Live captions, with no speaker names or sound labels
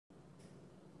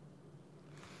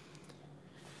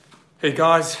Hey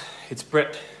guys, it's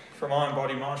Brett from Iron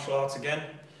Body Martial Arts again,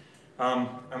 and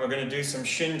we're going to do some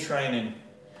Shin training,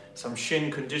 some Shin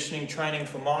conditioning training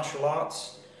for martial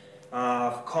arts,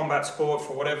 for combat sport,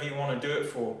 for whatever you want to do it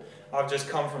for. I've just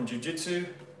come from Jiu-Jitsu,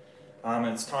 and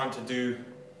it's time to do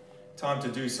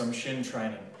some Shin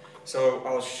training. So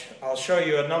I'll show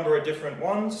you a number of different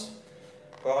ones,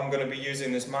 but I'm going to be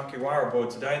using this Makiwara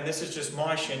board today, and this is just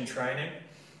my Shin training.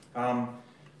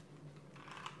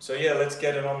 So yeah, let's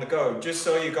get it on the go. Just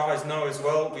so you guys know as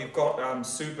well, we've got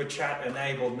super chat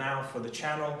enabled now for the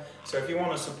channel. So if you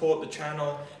want to support the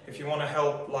channel, if you want to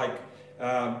help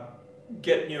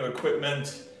get new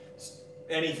equipment,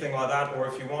 anything like that, or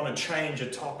if you want to change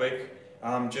a topic,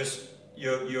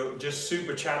 you're just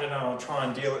super chat it and I'll try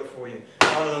and deal it for you.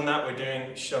 Other than that, we're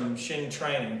doing some Shin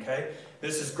training, okay?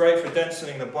 This is great for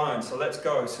densening the bone, so let's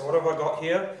go. So what have I got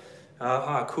here?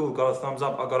 Cool, got a thumbs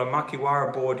up. I've got a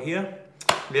Makiwara board here.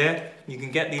 Yeah, you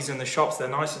can get these in the shops. They're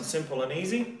nice and simple and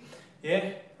easy.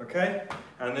 Yeah, okay.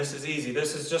 And this is easy.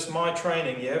 This is just my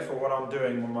training, yeah, for what I'm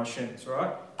doing with my shins,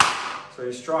 right? So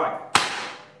you strike.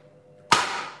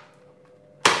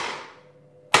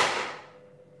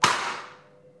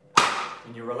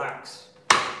 And you relax.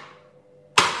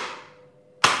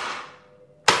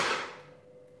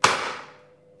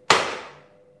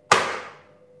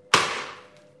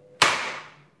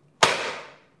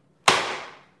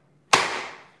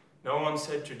 No one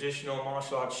said traditional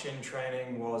martial arts Shin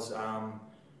training was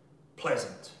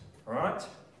pleasant, all right?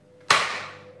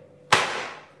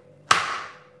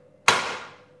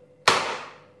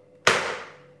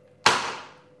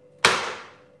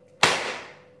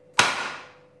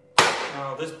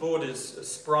 Now this board is a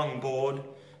sprung board,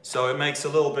 so it makes a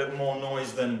little bit more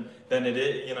noise than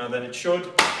it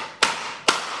should.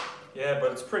 Yeah,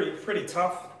 but it's pretty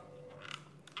tough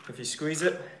if you squeeze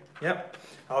it. Yep.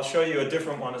 I'll show you a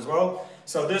different one as well.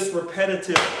 So this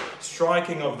repetitive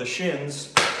striking of the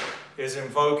shins is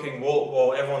invoking,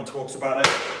 well, everyone talks about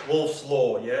it, Wolf's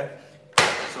Law, yeah?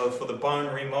 So for the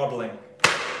bone remodeling.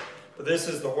 But this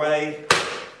is the way,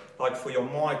 like for your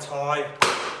Muay Thai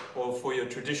or for your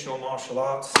traditional martial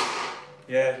arts,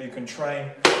 yeah, you can train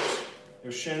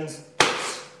your shins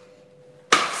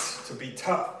to be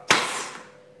tough.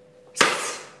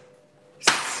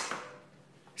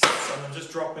 And I'm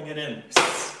just dropping it in.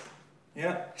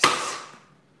 Yeah.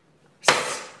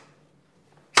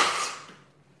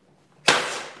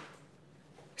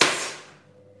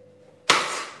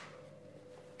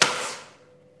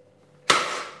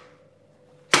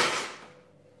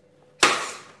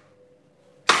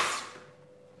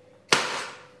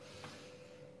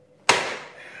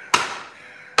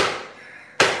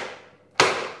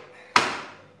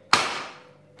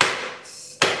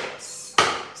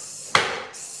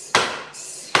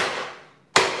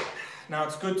 Now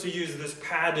it's good to use this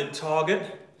padded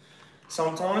target.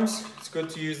 Sometimes it's good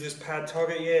to use this pad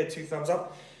target. Yeah, 2 thumbs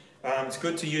up. It's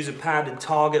good to use a padded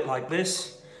target like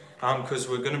this because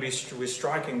we're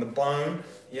striking the bone,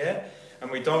 yeah,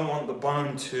 and we don't want the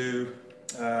bone to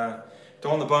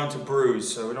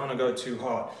bruise, so we don't want to go too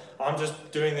hard. I'm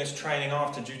just doing this training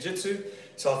after Jiu-Jitsu,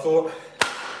 so I thought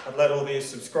I'd let all these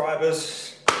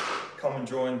subscribers come and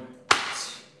join.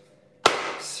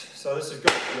 So this is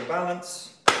good for your balance.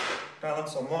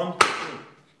 Balance on one,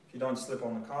 if you don't slip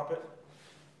on the carpet.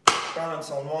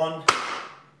 Balance on one,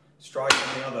 strike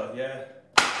on the other, yeah?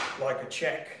 Like a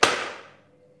check.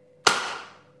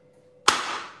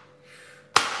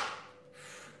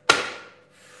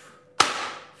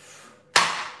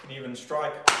 You can even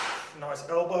strike a nice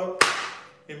elbow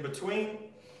in between.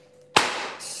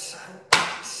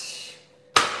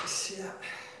 Yeah.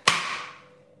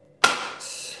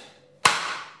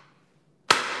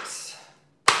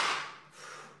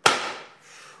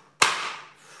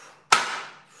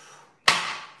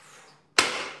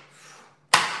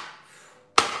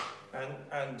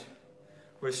 And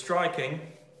we're striking.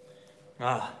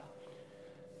 The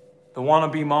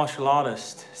wannabe martial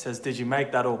artist says, did you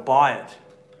make that or buy it?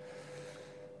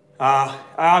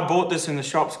 I bought this in the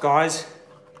shops, guys.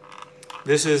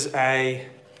 This is a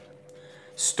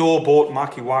store-bought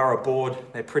Makiwara board.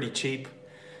 They're pretty cheap.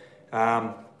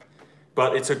 But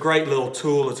it's a great little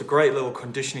tool. It's a great little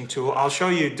conditioning tool. I'll show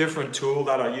you a different tool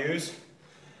that I use.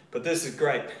 But this is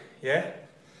great, yeah?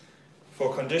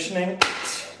 For conditioning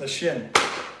the shin.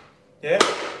 Yeah,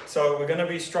 so we're going to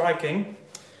be striking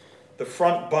the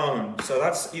front bone. So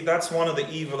that's one of the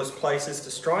evilest places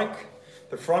to strike.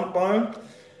 The front bone,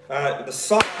 the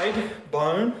side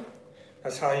bone.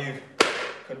 That's how you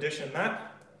condition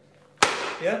that.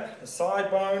 Yeah, the side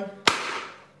bone.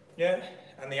 Yeah,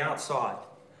 and the outside.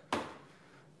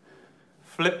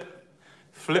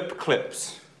 Flip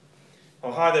clips.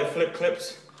 Oh, hi there, Flip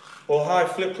Clips. Well, hi,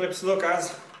 Flip Clips. Look,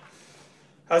 as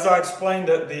I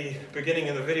explained at the beginning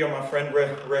of the video, my friend,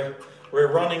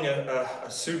 we're running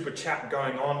a super chat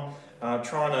going on,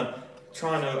 trying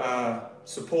to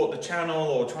support the channel,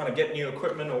 or trying to get new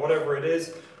equipment, or whatever it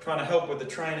is, trying to help with the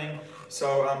training.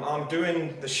 So I'm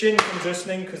doing the Shin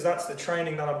conditioning because that's the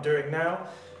training that I'm doing now.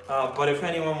 But if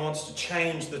anyone wants to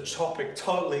change the topic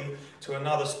totally to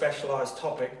another specialized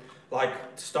topic, like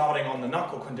starting on the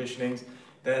knuckle conditionings,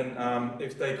 then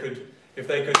if they could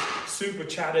super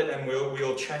chat it, and we'll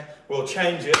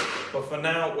change it. But for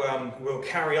now, we'll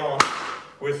carry on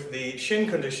with the Shin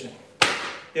conditioning.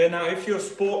 Yeah. Now, if you're a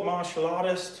sport martial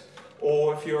artist,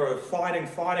 or if you're a fighting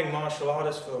martial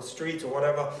artist for the streets or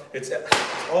whatever, it's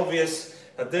obvious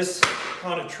that this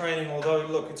kind of training, although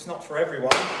look, it's not for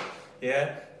everyone,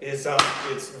 yeah, it's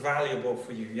valuable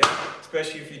for you, yeah,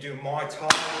 especially if you do Muay Thai,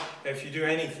 if you do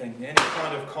anything, any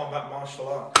kind of combat martial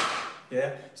art,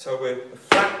 yeah. So we're the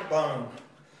flat bone,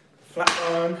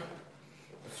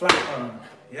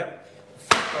 yep,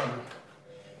 flat bone.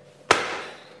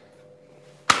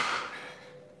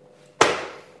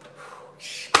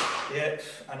 Yeah,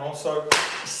 and also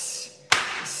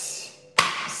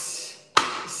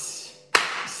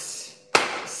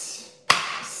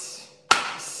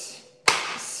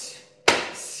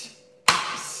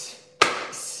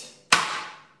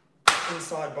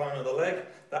inside bone of the leg.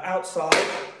 The outside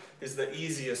is the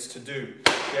easiest to do,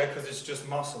 yeah, because it's just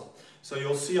muscle. So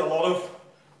you'll see a lot of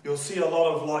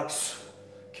like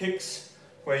kicks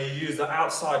where you use the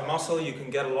outside muscle. You can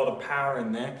get a lot of power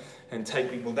in there and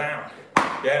take people down.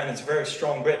 Yeah, and it's a very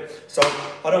strong bit. So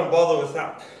I don't bother with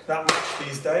that much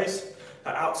these days.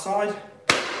 Outside.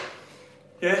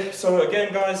 Yeah, so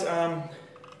again, guys,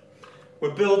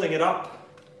 we're building it up.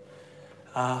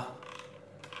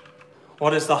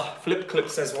 What is the Flip Clip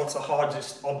says, what's the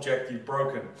hardest object you've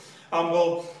broken?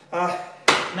 Well,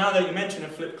 now that you mention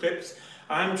it, Flip Clips,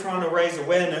 I'm trying to raise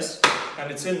awareness,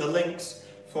 and it's in the links,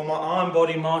 for my Iron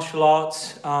Body Martial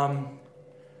Arts Iron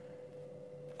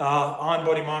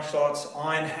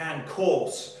Hand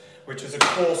course, which is a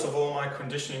course of all my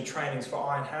conditioning trainings for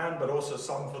Iron Hand, but also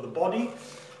some for the body.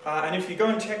 And if you go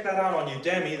and check that out on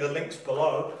Udemy, the link's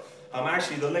below.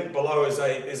 Actually, the link below is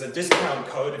a discount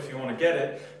code if you want to get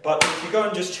it. But if you go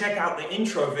and just check out the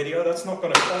intro video, that's not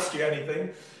going to cost you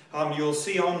anything. You'll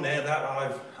see on there that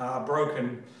I've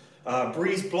broken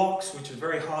breeze blocks, which is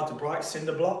very hard to break,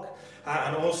 cinder block.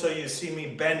 And also you see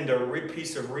me bend a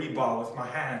piece of rebar with my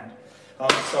hand.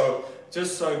 So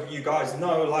just so you guys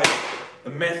know, like,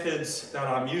 the methods that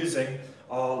I'm using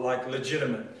are like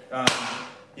legitimate.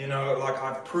 You know, like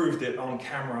I've proved it on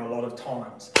camera a lot of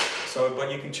times. So,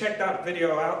 but you can check that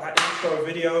video out, that intro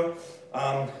video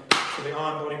for the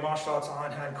Iron Body Martial Arts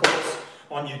Iron Hand course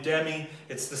on Udemy.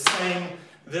 It's the same,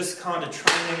 this kind of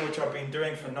training which I've been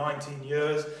doing for 19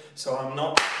 years. So I'm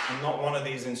not one of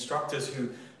these instructors who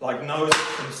like knows it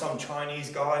from some Chinese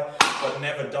guy but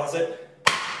never does it.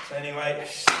 So anyway,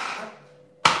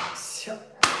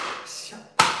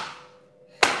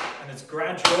 and it's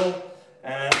gradual,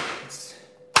 and it's,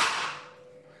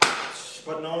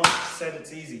 but no one said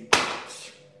it's easy.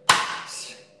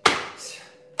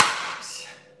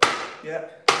 Yeah,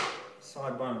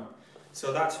 side bone.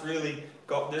 So that's really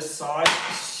got this side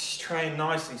trained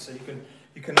nicely. So you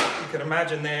can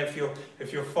imagine there, if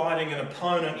you're fighting an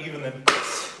opponent, even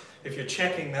if you're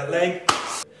checking their leg.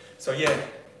 So yeah.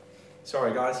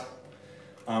 Sorry guys,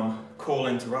 call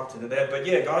interrupted it there, but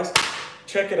yeah guys,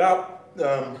 check it out.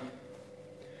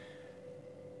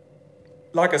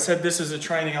 Like I said, this is a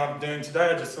training I'm doing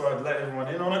today. I just thought I'd let everyone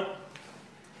in on it.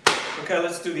 Okay,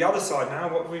 let's do the other side now.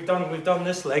 What we've done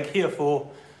this leg here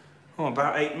for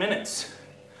about 8 minutes.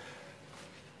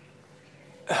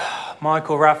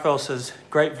 Michael Raphael says,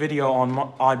 great video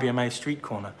on IBMA Street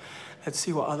Corner. Let's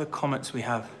see what other comments we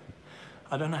have.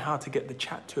 I don't know how to get the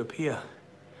chat to appear.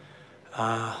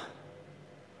 Live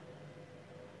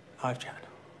chat.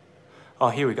 Oh,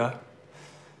 here we go.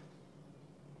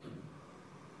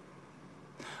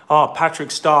 Oh,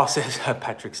 Patrick Starr says,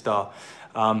 Patrick Starr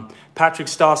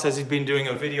says he's been doing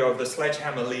a video of the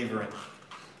sledgehammer levering.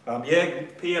 Yeah,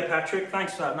 Pierre Patrick,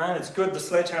 thanks for that, man. It's good, the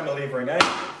sledgehammer levering, eh?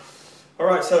 All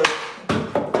right, so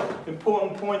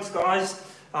important points, guys.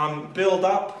 Build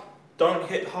up. Don't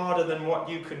hit harder than what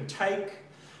you can take.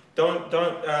 Don't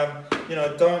go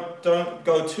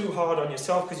too hard on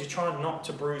yourself, because you're trying not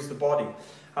to bruise the body.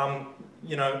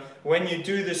 You know, when you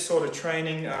do this sort of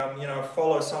training, you know,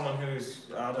 follow someone who's,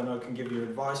 I don't know, can give you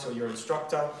advice, or your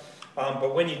instructor.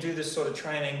 But when you do this sort of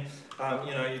training,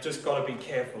 you know, you just got to be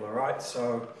careful, all right?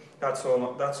 So that's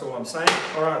all I'm saying.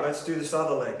 All right, let's do this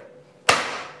other leg.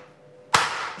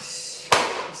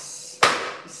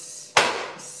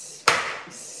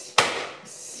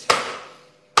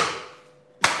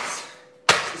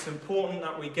 important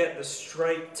that we get the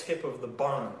straight tip of the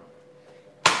bone.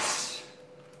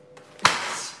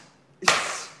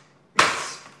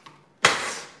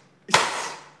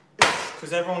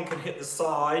 Because everyone can hit the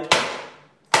side,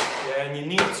 yeah, and you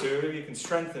need to, you can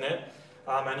strengthen it.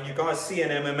 And you guys see in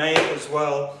MMA as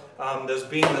well, there's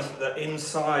been the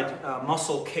inside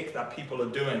muscle kick that people are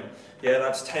doing. Yeah,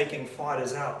 that's taking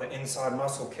fighters out, the inside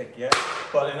muscle kick, yeah.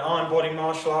 But in Iron Body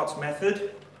Martial Arts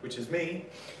method, which is me,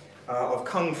 of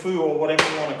Kung Fu or whatever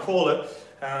you want to call it,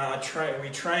 we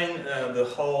train the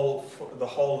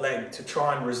whole leg to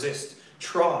try and resist.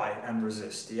 Try and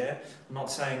resist, yeah? I'm not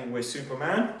saying we're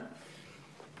Superman.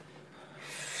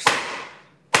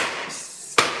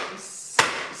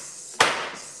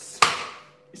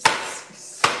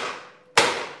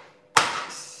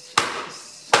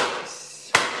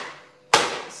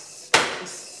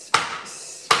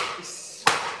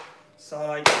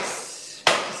 Side.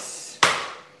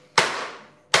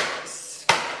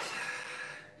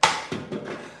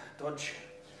 Dodge.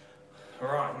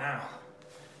 Alright, now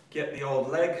get the old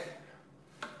leg.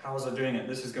 How was I doing it?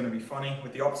 This is going to be funny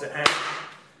with the opposite hand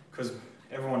because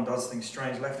everyone does things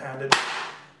strange left-handed.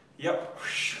 Yep.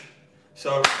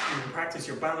 So you can practice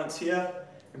your balance here,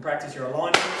 you can practice your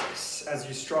alignment as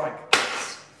you strike.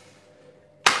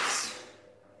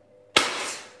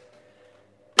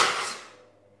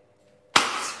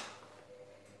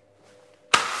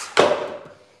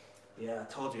 Yeah, I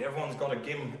told you, everyone's got a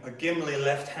gimli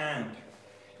left hand.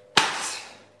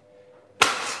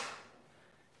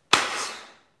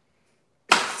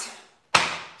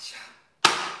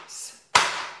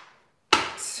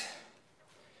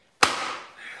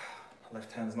 My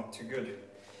left hand's not too good.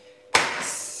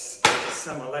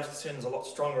 So my left shin's a lot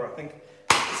stronger, I think.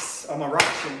 On my right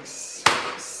shin.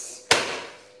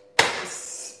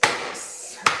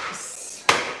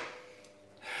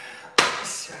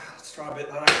 Let's try a bit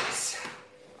like that.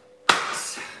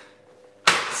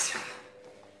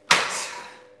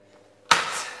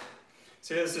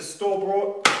 So here's the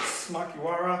store-bought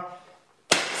Smakiwara,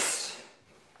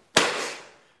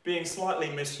 being slightly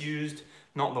misused,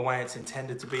 not the way it's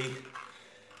intended to be.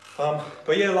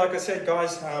 But yeah, like I said,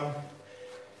 guys,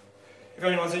 if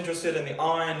anyone's interested in the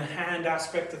iron hand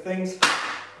aspect of things,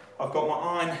 I've got my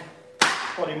Iron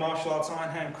Body Martial Arts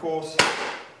Iron Hand course.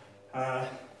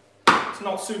 It's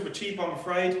not super cheap, I'm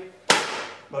afraid,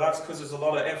 but that's because there's a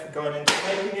lot of effort going into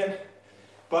making it.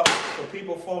 But for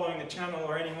people following the channel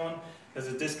or anyone, there's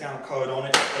a discount code on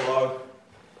it below.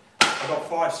 I've got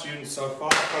 5 students so far.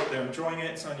 I hope they're enjoying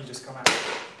it. It's only just come out.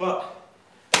 But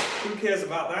who cares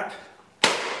about that?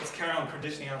 Let's carry on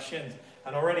conditioning our shins.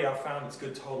 And already I've found it's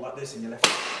good to hold like this in your left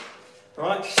hand.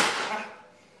 Alright?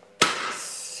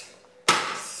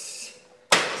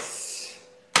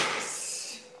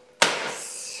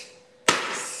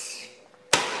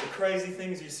 The crazy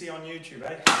things you see on YouTube,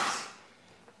 eh?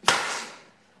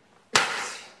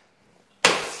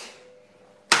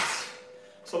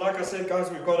 So like I said,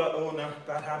 guys, we've got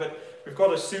bad habit. We've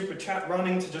got a super chat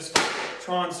running to just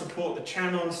try and support the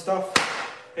channel and stuff.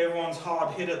 Everyone's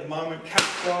hard hit at the moment,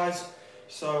 cash-wise.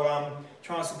 So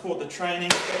try and support the training,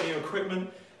 get new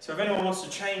equipment. So if anyone wants to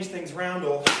change things around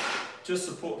or just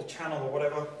support the channel or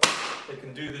whatever, they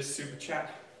can do this super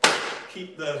chat.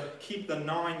 Keep the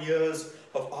 9 years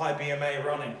of IBMA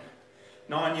running.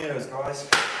 9 years, guys.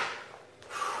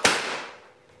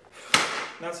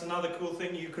 And that's another cool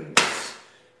thing you can.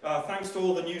 Thanks to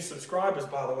all the new subscribers,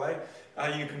 by the way.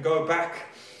 You can go back.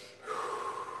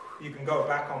 You can go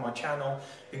back on my channel.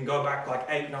 You can go back like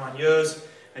 8-9 years,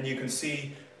 and you can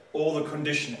see all the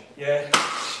conditioning. Yeah.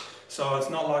 So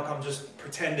it's not like I'm just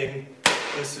pretending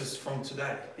this is from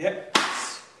today. Yep.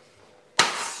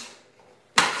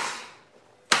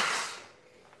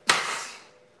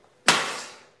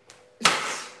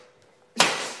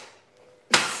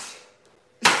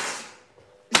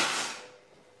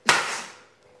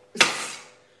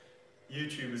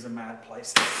 YouTube is a mad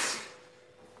place.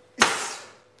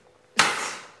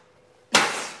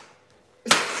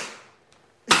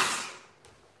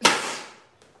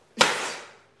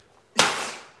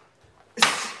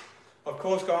 Of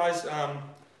course, guys,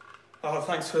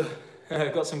 thanks for,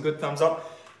 got some good thumbs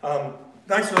up.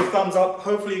 Thanks for the thumbs up.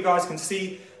 Hopefully you guys can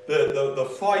see the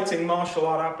fighting martial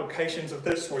art applications of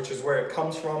this, which is where it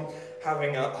comes from.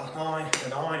 Having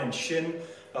an iron shin,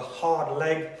 a hard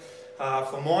leg.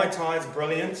 For Muay Thai, it's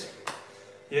brilliant.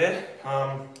 Yeah,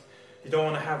 you don't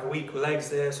want to have weak legs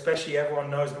there, especially everyone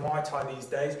knows Muay Thai these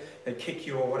days. They kick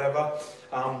you or whatever.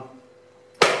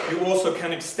 You also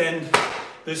can extend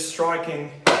this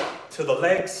striking to the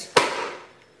legs.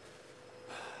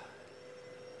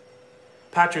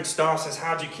 Patrick Starr says,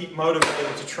 how do you keep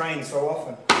motivated to train so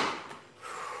often?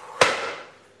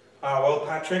 Well,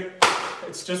 Patrick,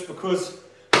 it's just because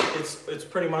it's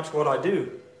pretty much what I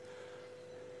do.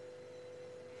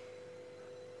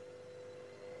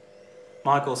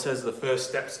 Michael says the first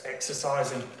step's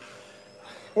exercising.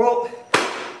 Well,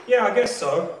 yeah, I guess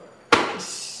so.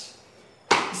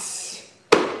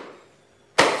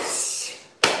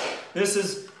 This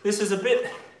is a bit,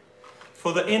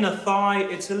 for the inner thigh,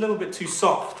 it's a little bit too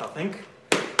soft, I think.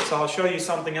 So I'll show you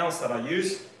something else that I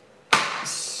use.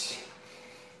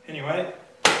 Anyway.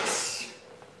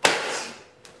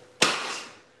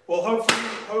 Well,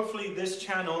 hopefully this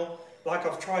channel, like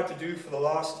I've tried to do for the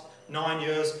last 9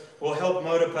 years, will help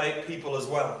motivate people as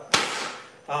well.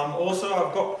 Also,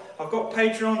 I've got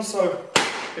Patreon, so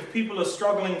if people are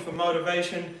struggling for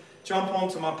motivation, jump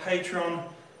onto my Patreon,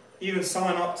 even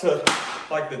sign up to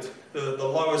like the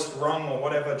lowest rung or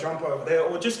whatever, jump over there,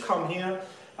 or just come here,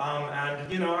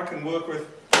 and you know, I can work with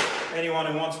anyone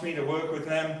who wants me to work with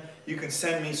them. You can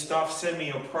send me stuff, send me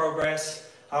your progress.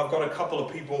 I've got a couple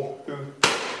of people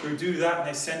who do that, and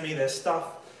they send me their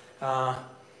stuff.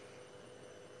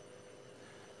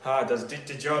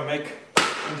 Did Joe make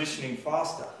conditioning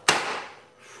faster?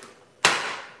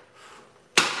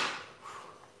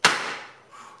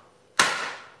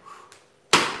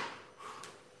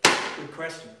 Good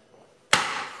question.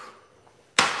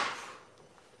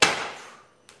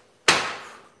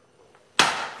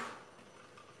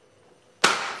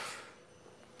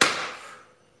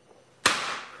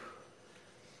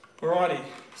 Alrighty,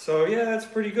 so yeah, that's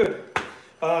pretty good.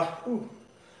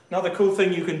 Another cool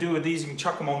thing you can do with these, you can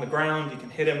chuck them on the ground, you can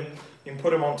hit them, you can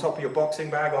put them on top of your boxing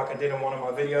bag like I did in one of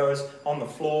my videos, on the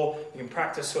floor. You can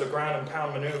practice sort of ground and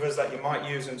pound maneuvers that you might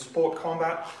use in sport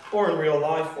combat or in real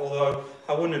life, although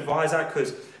I wouldn't advise that,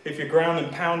 because if you're ground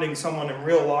and pounding someone in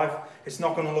real life, it's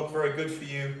not going to look very good for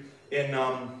you in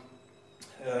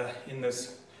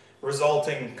this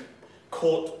resulting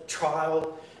court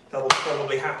trial that will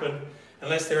probably happen,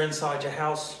 unless they're inside your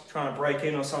house trying to break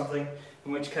in or something,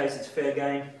 in which case it's fair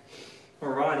game.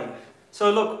 Alrighty.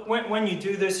 So look, when you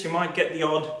do this, you might get the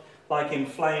odd like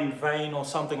inflamed vein or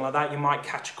something like that. You might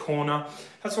catch a corner.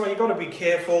 That's why you've got to be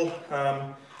careful.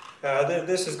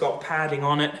 This has got padding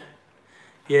on it.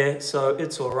 Yeah, so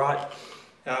it's alright.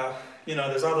 You know,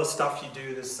 there's other stuff you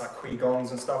do. There's like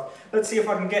Qui-Gons and stuff. Let's see if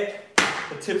I can get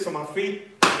the tips of my feet.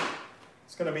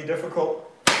 It's going to be difficult.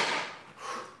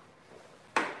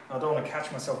 I don't want to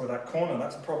catch myself with that corner,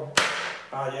 that's a problem.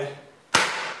 Yeah.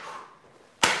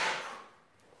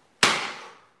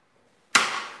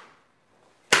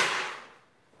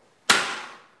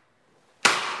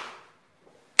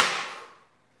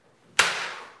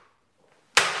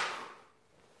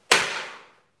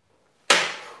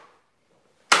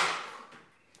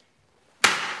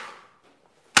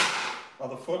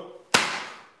 Other foot.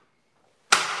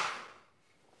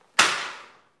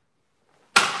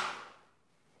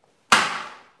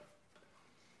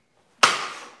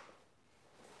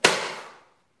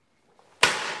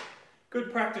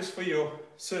 Good practice for your,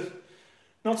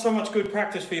 not so much good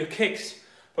practice for your kicks,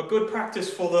 but good practice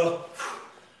for the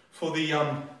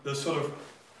sort of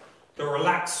the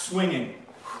relaxed swinging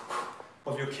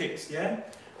of your kicks. Yeah,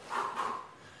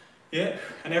 yeah,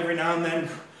 and every now and then,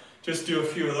 just do a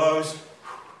few of those.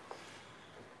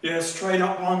 Yeah, straight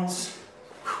up ones.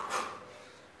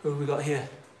 Who have we got here?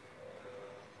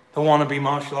 The wannabe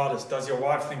martial artist. Does your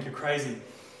wife think you're crazy?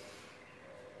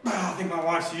 I think my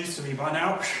wife's used to me by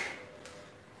now.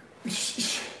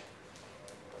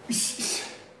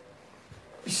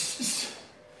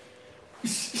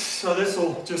 So this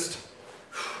will just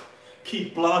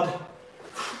keep blood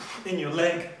in your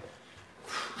leg.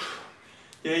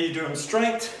 Yeah, you do them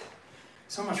straight.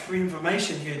 So much free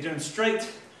information here. Do them straight,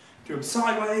 do them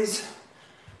sideways.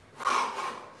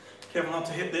 Careful not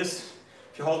to hit this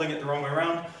if you're holding it the wrong way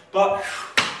around. But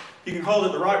you can hold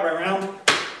it the right way around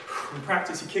and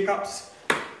practice your kick-ups.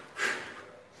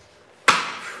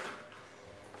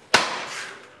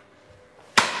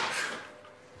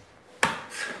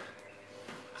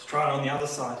 Try it on the other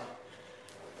side.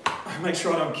 Make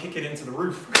sure I don't kick it into the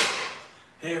roof.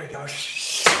 There we go.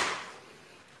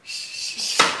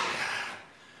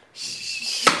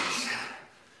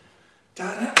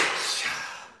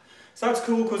 So that's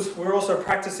cool because we're also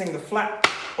practicing the flat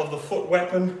of the foot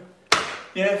weapon.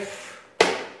 Yeah.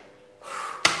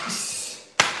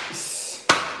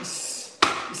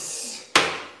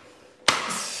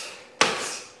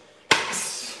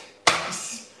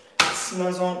 And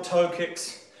those aren't toe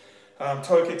kicks.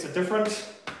 Toe kicks are different.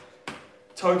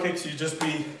 Toe kicks, you just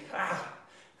be,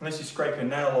 unless you scrape your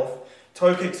nail off.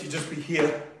 Toe kicks, you just be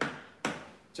here,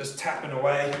 just tapping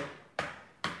away.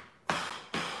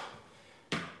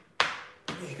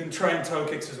 You can train toe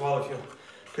kicks as well if you're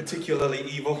particularly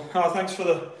evil. Oh, thanks for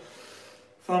the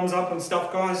thumbs up and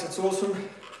stuff, guys. It's awesome.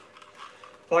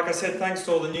 Like I said, thanks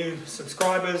to all the new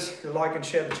subscribers who like and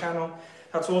share the channel.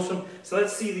 That's awesome. So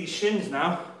let's see these shins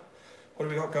now. What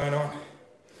do we got going on?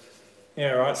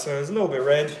 Yeah, right, so it's a little bit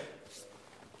red.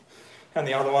 And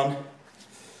the other one.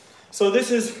 So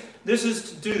this is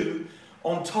to do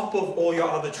on top of all your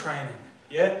other training,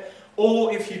 yeah?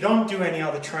 Or if you don't do any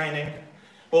other training,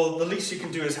 well, the least you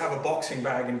can do is have a boxing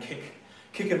bag and kick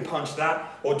and punch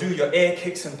that, or do your air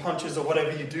kicks and punches or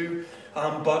whatever you do.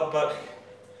 But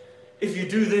if you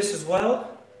do this as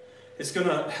well, it's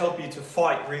gonna help you to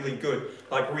fight really good,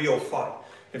 like real fight.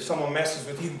 If someone messes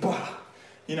with you, bah,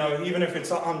 you know, even if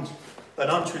it's an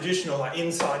untraditional like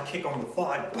inside kick on the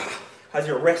thigh, bah, as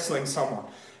you're wrestling someone,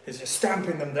 as you're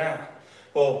stamping them down.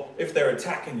 Or if they're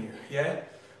attacking you, yeah?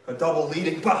 A double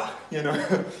leading, bah, you know,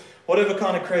 whatever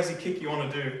kind of crazy kick you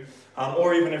want to do.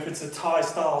 Or even if it's a Thai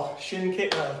style shin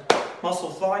kick, muscle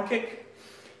thigh kick.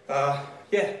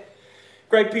 Yeah,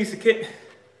 great piece of kit.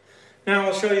 Now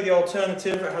I'll show you the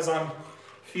alternative as I'm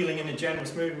feeling in a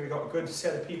generous mood. We've got a good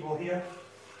set of people here.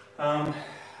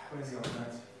 Where's the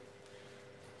alternative?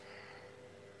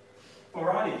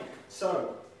 Alrighty,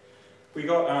 so we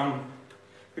got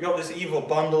this evil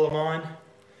bundle of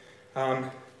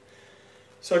mine.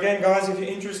 So again, guys, if you're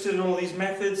interested in all these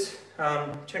methods,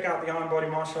 check out the Iron Body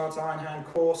Martial Arts Iron Hand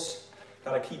course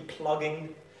that I keep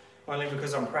plugging, only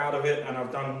because I'm proud of it, and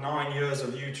I've done 9 years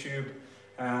of YouTube,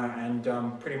 and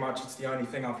pretty much it's the only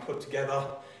thing I've put together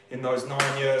in those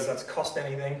 9 years that's cost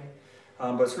anything.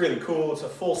 But it's really cool. It's a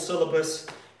full syllabus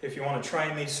if you want to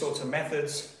train these sorts of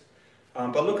methods.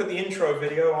 But look at the intro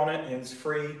video on it. It's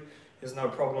free. There's no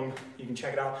problem. You can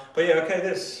check it out. But yeah, okay,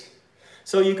 this.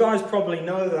 So you guys probably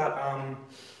know that.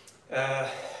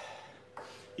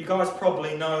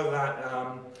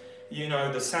 You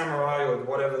know, the samurai or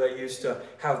whatever, they used to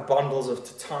have bundles of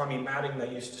tatami matting. They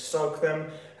used to soak them.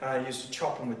 Used to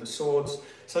chop them with the swords.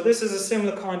 So this is a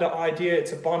similar kind of idea.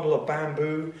 It's a bundle of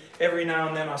bamboo. Every now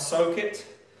and then I soak it.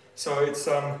 So it's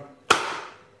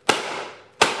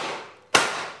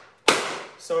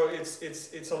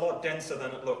it's a lot denser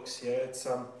than it looks. Yeah, it's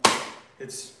not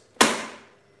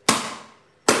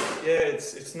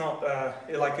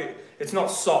it's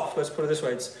not soft. Let's put it this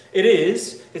way.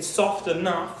 It's soft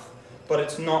enough, but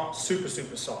it's not super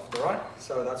soft. All right.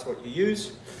 So that's what you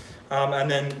use.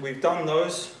 And then we've done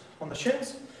those on the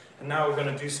shins, and now we're going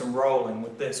to do some rolling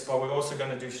with this. But we're also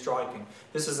going to do striking.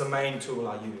 This is the main tool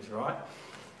I use. Right.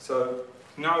 So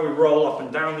now we roll up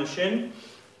and down the shin,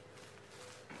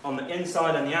 on the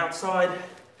inside and the outside.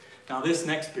 Now this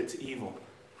next bit's evil.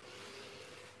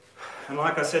 And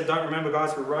like I said, don't remember,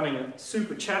 guys, we're running a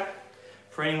super chat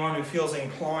for anyone who feels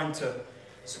inclined to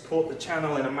support the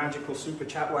channel in a magical super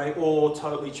chat way, or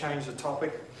totally change the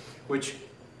topic, which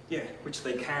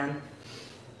they can,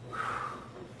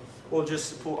 or just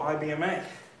support IBMA.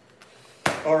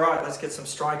 All right, let's get some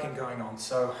striking going on.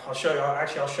 So I'll show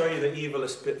you the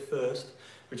evilest bit first,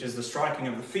 which is the striking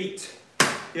of the feet.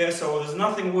 Yeah, so there's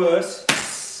nothing worse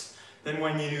than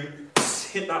when you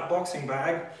hit that boxing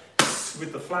bag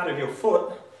with the flat of your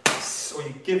foot, or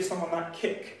you give someone that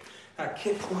kick, and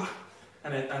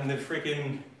the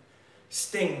freaking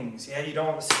stings. Yeah, you don't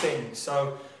want the sting.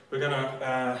 So we're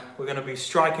gonna be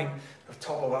striking the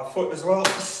top of our foot as well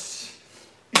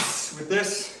with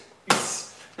this.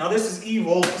 Now this is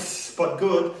evil but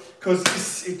good, because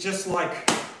it's like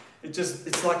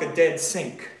a dead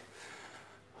sink.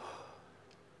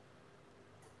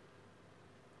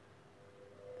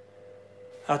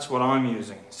 That's what I'm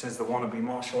using, says the wannabe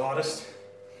martial artist.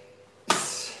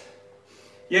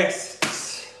 Yes.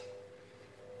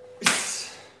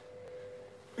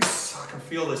 I can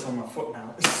feel this on my foot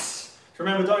now.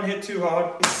 Remember, don't hit too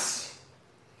hard.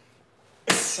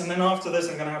 And then after this,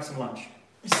 I'm going to have some lunch.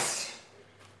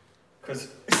 Because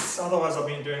otherwise I've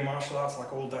been doing martial arts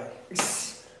like all day.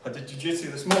 I did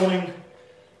jiu-jitsu this morning,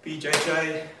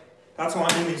 BJJ. That's why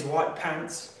I'm in these white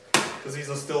pants, because these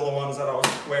are still the ones that I was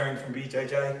wearing from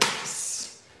BJJ.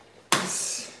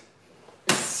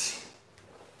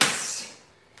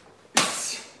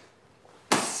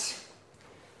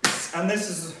 And this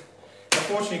is,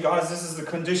 unfortunately, guys, this is the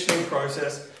conditioning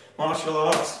process. Martial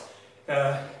arts.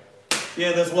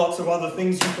 Yeah, there's lots of other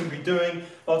things you can be doing,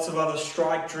 lots of other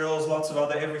strike drills, lots of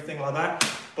other everything like that.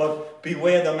 But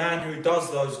beware the man who does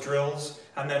those drills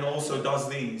and then also does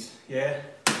these. Yeah?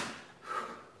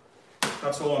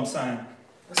 That's all I'm saying.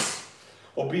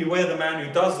 Or beware the man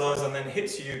who does those and then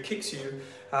hits you, kicks you,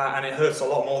 and it hurts a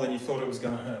lot more than you thought it was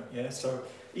going to hurt. Yeah? So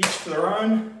each to their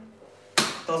own.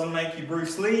 Doesn't make you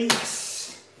Bruce Lee.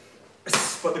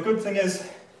 But the good thing is,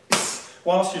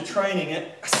 whilst you're training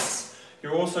it,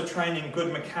 you're also training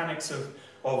good mechanics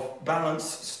of balance,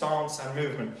 stance and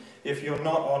movement. If you're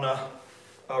not on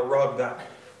a rug that,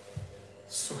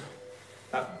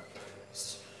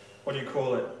 what do you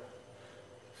call it,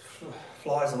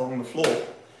 flies along the floor,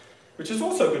 which is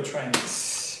also good training.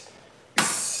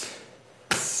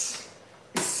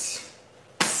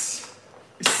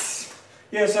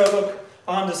 Yeah, so look,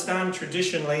 I understand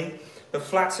traditionally the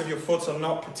flats of your foot are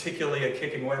not particularly a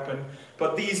kicking weapon,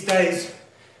 but these days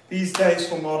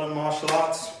for modern martial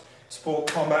arts, sport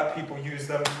combat, people use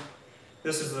them.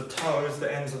 This is the toes, the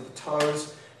ends of the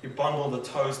toes. You bundle the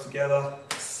toes together.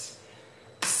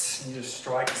 You just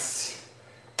strike.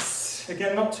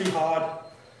 Again, not too hard.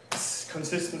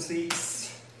 Consistency.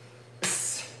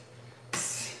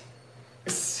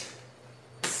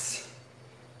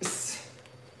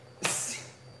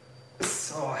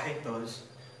 Oh, I hate those.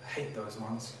 I hate those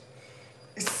ones.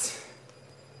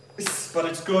 But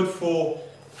it's good for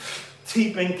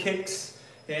teeping kicks.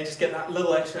 Yeah, just get that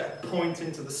little extra point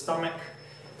into the stomach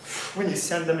when you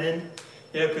send them in.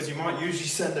 Yeah, because you might usually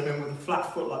send them in with a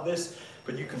flat foot like this,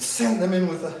 but you can send them in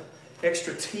with an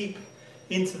extra teep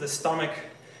into the stomach,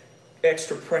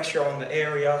 extra pressure on the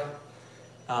area,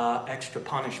 extra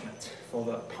punishment for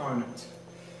the opponent.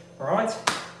 All right?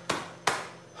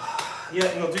 Yeah,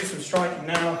 and we'll do some striking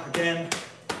now, again.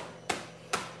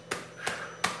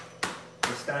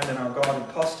 We'll stand in our guarded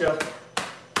posture.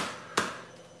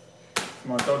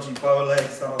 My dodgy bow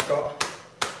legs that I've got.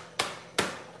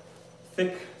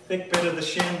 Thick bit of the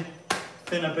shin,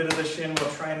 thinner bit of the shin, we'll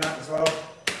train that as well.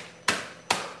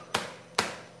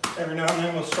 Every now and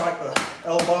then we'll strike the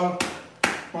elbow,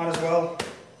 might as well.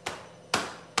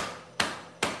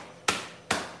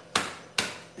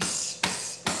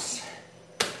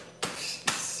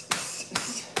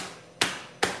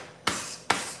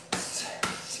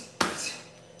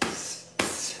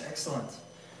 Excellent.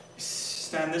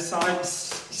 Stand this side,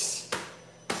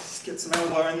 just get some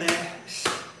elbow in there.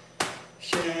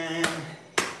 Shin.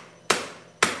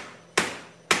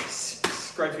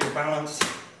 It's great for your balance.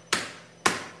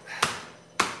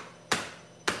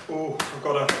 Oh, I've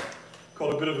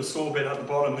got a bit of a sore bit at the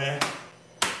bottom there.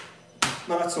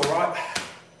 No, that's all right.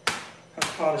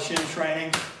 That's part of shin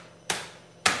training.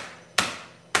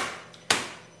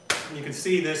 And you can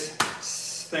see this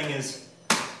thing it's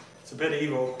a bit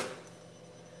evil.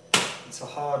 It's a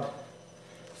hard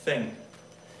thing.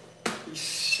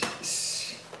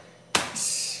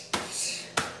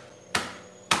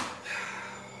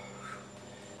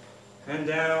 And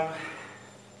down,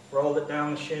 roll it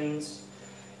down the shins.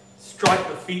 Strike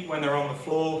the feet when they're on the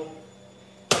floor.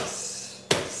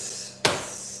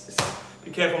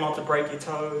 Be careful not to break your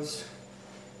toes.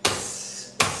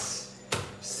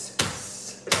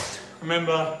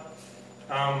 Remember,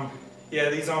 yeah,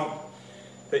 these aren't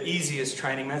the easiest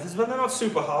training methods, but they're not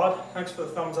super hard. Thanks for the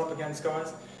thumbs up against,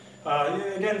 guys. Yeah,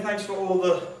 again, thanks for all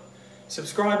the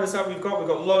subscribers that we've got. We've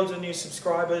got loads of new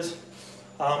subscribers,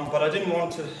 but I didn't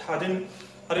want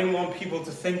people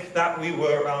to think that we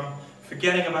were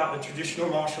forgetting about the traditional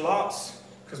martial arts,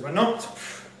 because we're not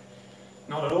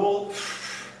at all.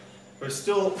 We're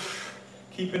still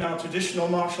keeping our traditional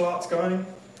martial arts going.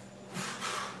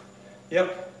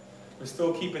 Yep, we're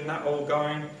still keeping that all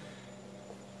going.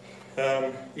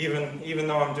 Even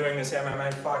though I'm doing this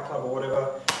MMA Fight Club or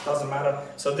whatever, doesn't matter.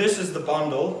 So this is the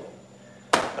bundle.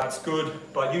 That's good,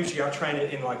 but usually I train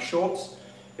it in like shorts.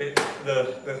 The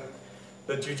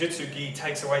jiu-jitsu gi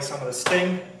takes away some of the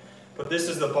sting, but this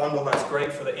is the bundle that's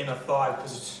great for the inner thigh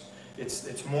because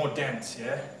it's more dense,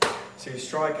 yeah? So you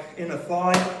strike inner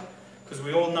thigh, because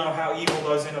we all know how evil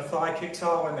those inner thigh kicks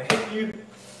are when they hit you.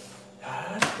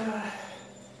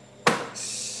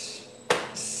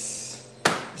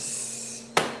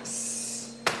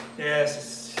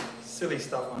 Yes, silly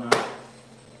stuff, I know.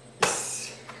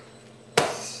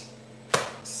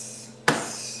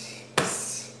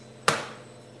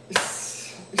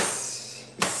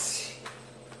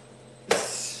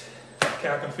 Okay,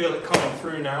 I can feel it coming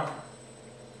through now.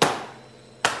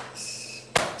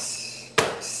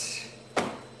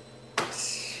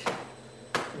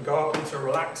 And go up into a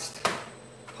relaxed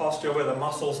posture where the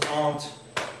muscles aren't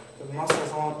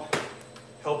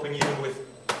helping you with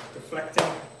deflecting.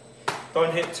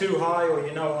 Don't hit too high or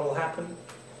you know what will happen.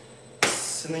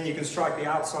 And then you can strike the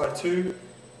outside too.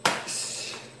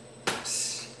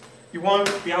 You won't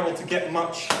be able to get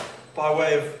much by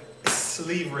way of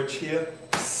leverage here.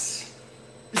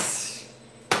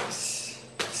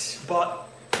 But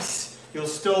you'll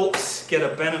still get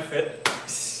a benefit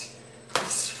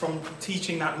from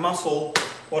teaching that muscle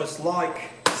what it's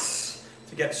like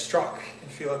to get struck. You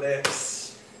feel it there.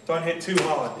 Don't hit too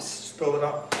hard, just build it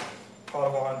up. Part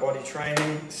of iron body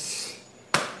training.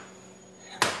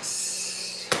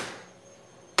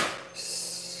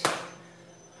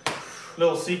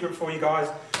 Little secret for you guys,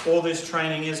 all this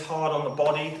training is hard on the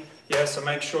body, yeah, so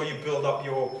make sure you build up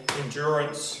your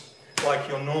endurance, like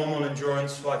your normal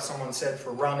endurance, like someone said,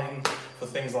 for running, for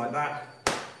things like that.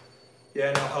 Yeah,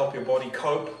 and it'll help your body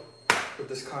cope with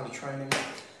this kind of training.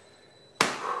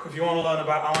 If you want to learn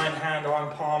about iron hand,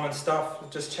 iron palm and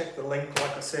stuff, just check the link,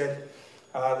 like I said.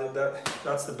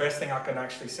 That's the best thing I can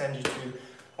actually send you to,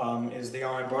 is the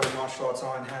Iron Body Martial Arts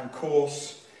Iron Hand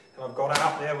course. And I've got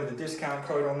out there with a discount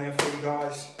code on there for you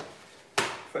guys.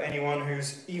 For anyone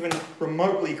who's even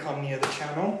remotely come near the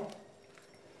channel.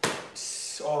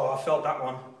 Oh, I felt that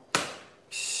one.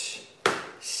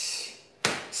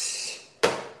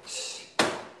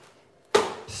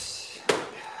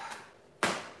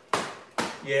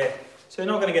 Yeah, so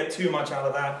you're not going to get too much out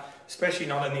of that, especially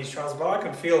not in these trousers, but I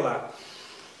can feel that.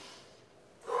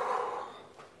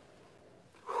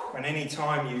 And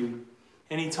anytime you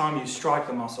strike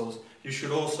the muscles, you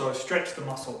should also stretch the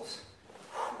muscles.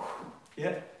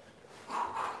 Yeah?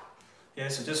 Yeah,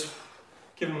 so just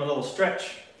give them a little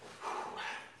stretch.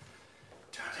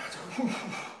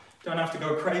 Don't have to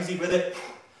go crazy with it.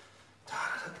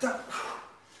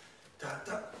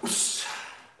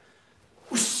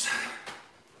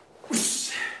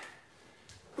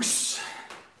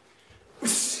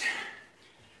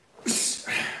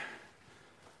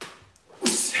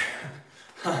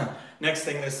 Next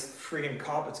thing, this friggin'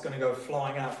 carpet's going to go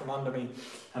flying out from under me,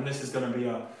 and this is going to be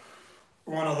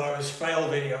one of those fail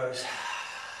videos.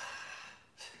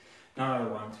 No, it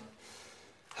won't.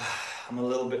 I'm a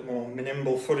little bit more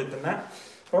nimble-footed than that.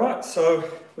 Alright, so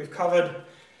we've covered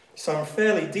some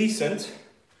fairly decent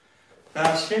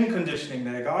shin conditioning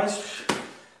there, guys.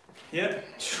 Yep.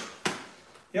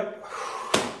 Yep.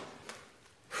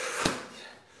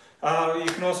 You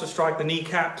can also strike the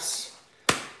kneecaps.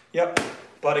 Yep.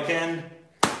 But again,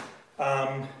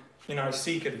 you know,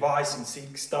 seek advice and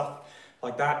seek stuff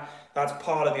like that. That's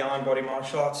part of the Iron Body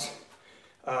Martial Arts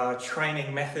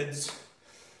training methods.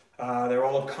 They're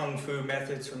all Kung Fu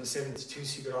methods from the 72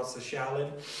 Secret Arts of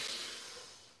Shaolin.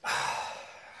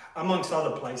 Amongst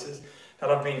other places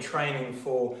that I've been training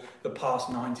for the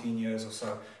past 19 years or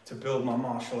so to build my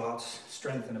martial arts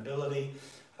strength and ability,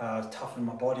 toughen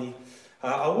my body.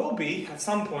 I will be, at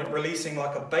some point, releasing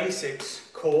like a basics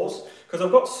course, because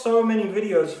I've got so many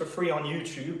videos for free on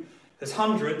YouTube. There's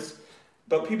hundreds,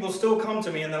 but people still come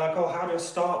to me and they're like, oh, how do I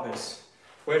start this?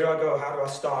 Where do I go? How do I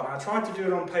start? And I tried to do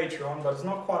it on Patreon, but it's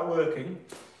not quite working,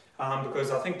 because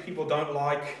I think people don't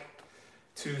like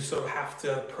to sort of have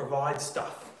to provide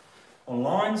stuff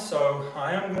online. So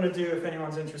I am going to do, if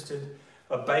anyone's interested,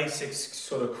 a basics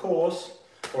sort of course,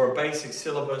 or a basic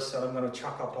syllabus that I'm going to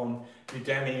chuck up on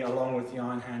Udemy along with the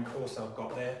Iron Hand course I've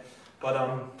got there. But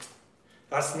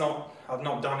I've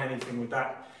not done anything with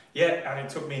that yet, and it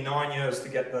took me 9 years to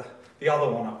get the other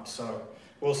one up, so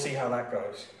we'll see how that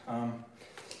goes.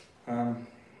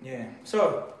 Yeah,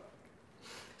 so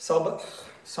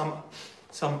some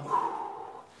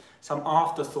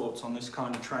afterthoughts on this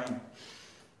kind of training.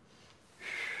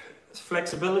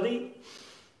 Flexibility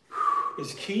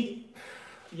is key.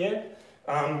 Yeah.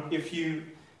 If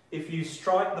you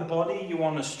strike the body, you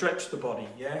want to stretch the body.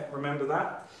 Yeah, remember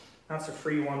that. That's a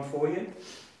free one for you.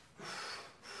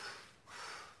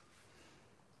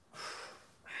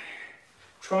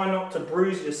 Try not to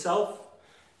bruise yourself.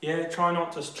 Yeah, try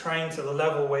not to train to the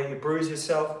level where you bruise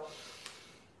yourself.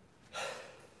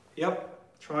 Yep,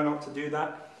 try not to do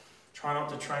that. Try not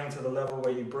to train to the level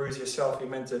where you bruise yourself. You're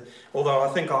meant to. Although I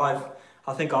think I've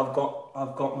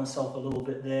got myself a little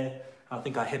bit there. I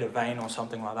think I hit a vein or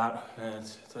something like that.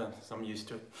 I'm used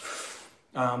to it.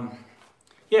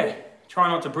 Yeah, try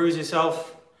not to bruise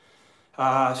yourself.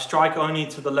 Strike only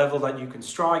to the level that you can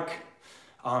strike.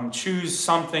 Choose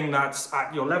something that's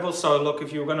at your level. So look,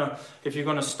 if you're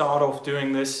gonna start off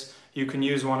doing this, you can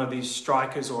use one of these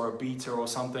strikers or a beater or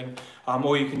something,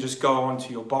 or you can just go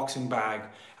onto your boxing bag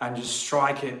and just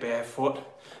strike it barefoot,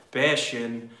 bare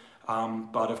shin.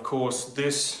 But of course,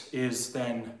 this is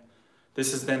then,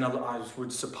 I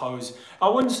would suppose, I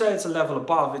wouldn't say it's a level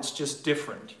above, it's just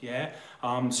different, yeah?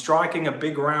 Striking a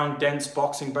big, round, dense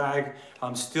boxing bag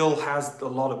still has a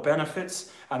lot of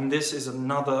benefits, and this is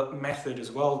another method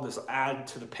as well. This add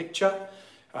to the picture,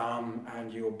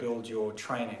 and you'll build your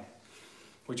training,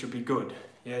 which would be good.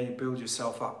 Yeah, you build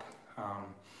yourself up.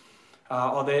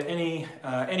 Are there any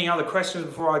other questions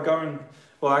before I go? And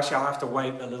well, actually, I'll have to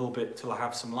wait a little bit till I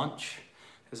have some lunch.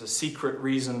 There's a secret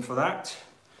reason for that.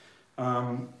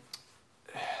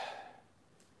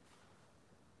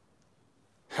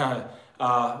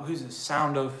 Who's it?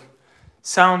 Sound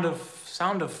of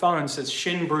Phone says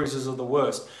shin bruises are the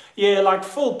worst. Yeah, like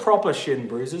full proper shin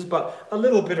bruises, but a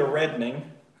little bit of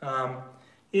reddening.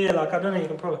 Yeah, like I don't know. You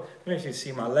can probably, I don't know if you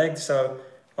see my legs. So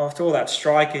after all that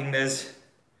striking, there's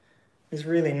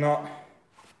really not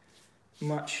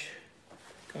much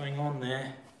going on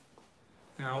there.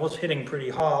 Now, I was hitting pretty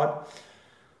hard.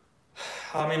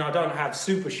 I mean, I don't have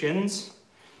super shins.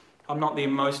 I'm not the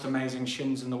most amazing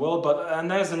shins in the world,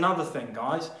 and there's another thing,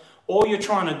 guys. All you're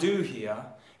trying to do here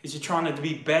is you're trying to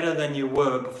be better than you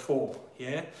were before,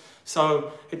 yeah?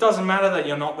 So it doesn't matter that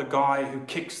you're not the guy who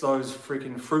kicks those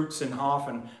freaking fruits in half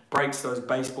and breaks those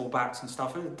baseball bats and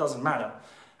stuff. It doesn't matter.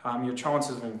 Your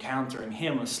chances of encountering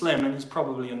him are slim, and he's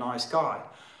probably a nice guy.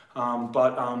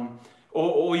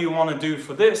 All you want to do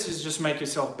for this is just make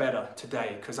yourself better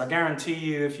today, because I guarantee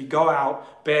you, if you go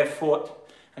out barefoot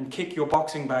and kick your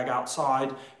boxing bag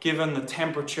outside, given the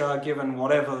temperature, given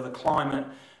whatever the climate,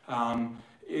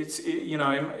 you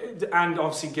know, and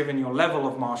obviously given your level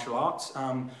of martial arts,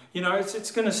 you know,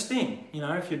 it's going to sting. You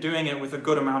know, if you're doing it with a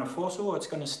good amount of force, it's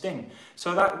going to sting.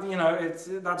 So that, you know,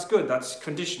 that's good. That's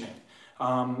conditioning.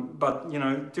 But you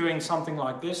know, doing something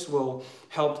like this will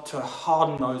help to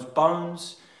harden those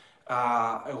bones.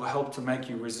 It will help to make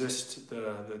you resist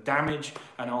the damage,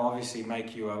 and it'll obviously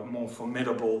make you a more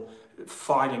formidable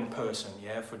fighting person,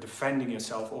 yeah, for defending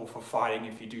yourself or for fighting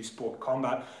if you do sport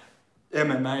combat,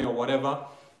 MMA or whatever.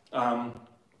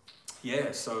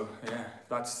 Yeah, so yeah,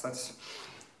 that's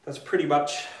pretty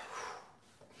much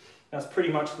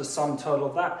the sum total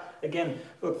of that. Again,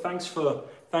 look, thanks for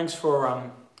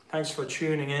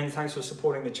tuning in, thanks for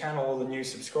supporting the channel, all the new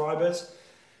subscribers.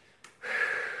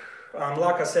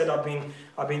 Like I said, I've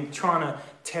been trying to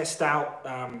test out.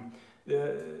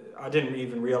 I didn't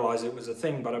even realize it was a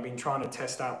thing, but I've been trying to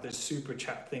test out this super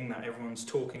chat thing that everyone's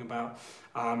talking about.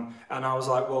 And I was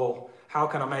like, well, how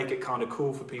can I make it kind of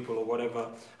cool for people or whatever?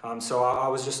 So I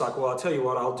was just like, well, I'll tell you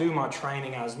what, I'll do my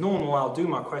training as normal. I'll do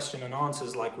my question and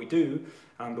answers like we do,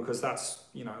 because that's,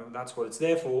 you know, that's what it's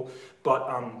there for.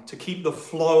 But to keep the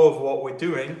flow of what we're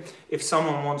doing, if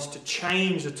someone wants to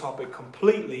change the topic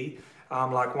completely,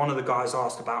 like one of the guys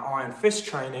asked about iron fist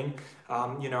training,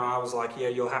 you know, I was like, yeah,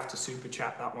 you'll have to super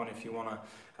chat that one if you want to,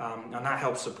 and that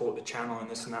helps support the channel and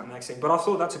this and that and next thing. But I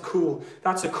thought that's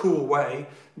a cool way,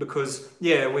 because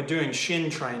yeah, we're doing shin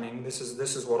training. This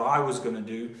is what I was going to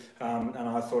do, and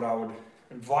I thought I would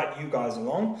invite you guys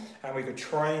along and we could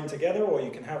train together, or you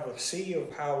can have a see of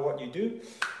what you do.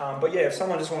 But yeah, if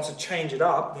someone just wants to change it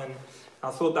up, then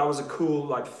I thought that was a cool,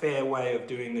 like, fair way of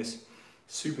doing this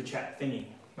super chat thingy.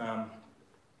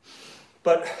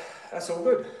 But that's all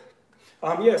good.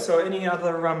 Yeah, so any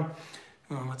other, oh,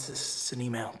 what's this? It's an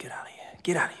email. Get out of here.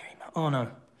 Get out of here, email. Oh, no.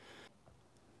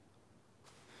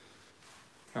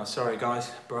 Oh, sorry,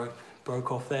 guys.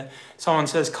 Broke off there. Someone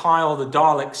says, Kyle the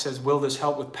Dalek says, will this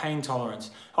help with pain tolerance?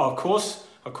 Oh, of course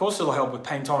it'll help with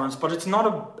pain tolerance, but it's not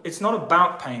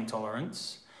about pain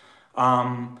tolerance.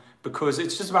 Because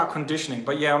it's just about conditioning.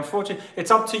 But yeah, unfortunately, it's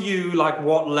up to you, like,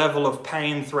 what level of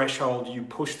pain threshold you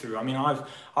push through. I mean,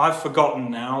 I've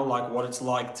forgotten now, like, what it's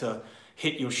like to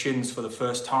hit your shins for the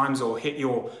first times, or hit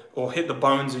the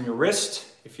bones in your wrist,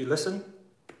 if you listen.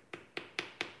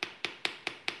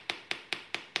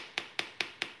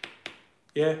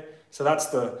 Yeah, so that's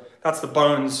the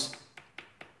bones.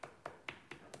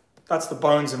 That's the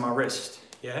bones in my wrist.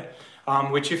 Yeah,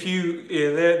 which if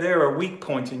they're a weak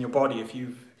point in your body.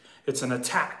 It's an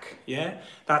attack, yeah?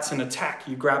 That's an attack.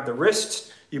 You grab the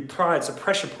wrist, it's a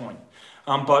pressure point.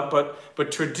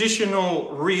 But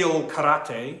traditional real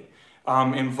karate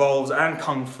involves, and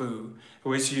kung fu,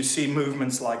 which you see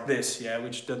movements like this, yeah,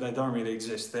 which they don't really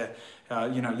exist.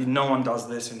 You know, no one does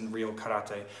this in real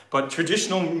karate. But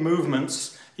traditional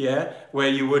movements, yeah, where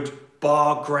you would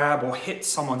bar, grab, or hit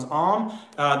someone's arm,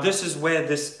 this is where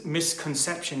this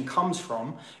misconception comes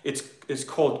from. It's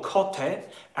called kote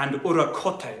and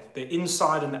urakote, the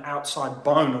inside and the outside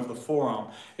bone of the forearm.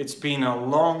 It's been a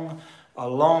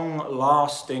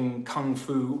long-lasting kung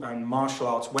fu and martial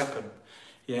arts weapon.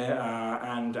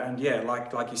 Yeah, and yeah,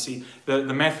 like you see, the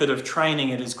method of training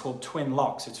it is called twin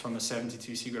locks. It's from the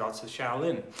 72 Secret Arts of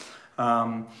Shaolin.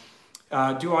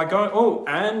 Do I go? Oh,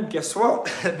 and guess what?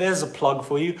 There's a plug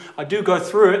for you. I do go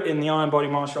through it in the Iron Body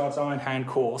Martial Arts Iron Hand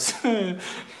course.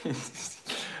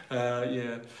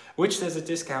 Yeah, which there's a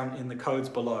discount in the codes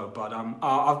below. But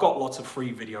I've got lots of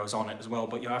free videos on it as well,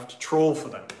 but you have to trawl for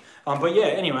them. But yeah,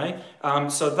 anyway,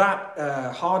 so that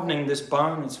hardening this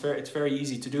bone, it's very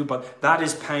easy to do, but that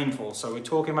is painful. So we're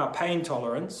talking about pain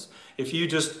tolerance. If you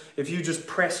just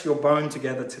press your bone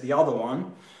together to the other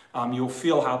one, you'll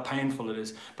feel how painful it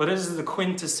is. But this is the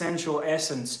quintessential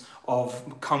essence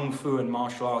of Kung Fu and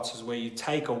martial arts, is where you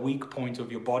take a weak point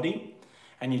of your body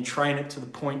and you train it to the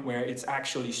point where it's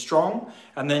actually strong,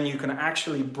 and then you can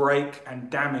actually break and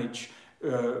damage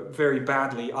very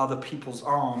badly other people's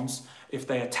arms if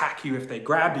they attack you, if they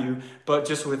grab you, but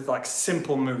just with like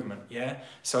simple movement, yeah?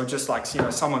 So just like, you know,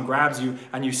 someone grabs you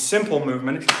and you simple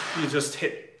movement, you just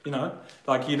hit, you know?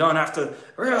 Like you don't have to,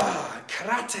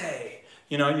 karate,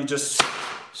 you know, you just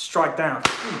strike down,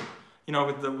 you know,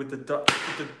 with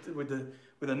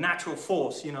the natural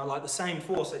force, you know, like the same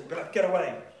force that you gotta get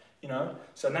away, you know?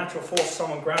 So natural force,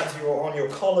 someone grabs you on your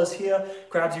collars here,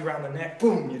 grabs you around the neck,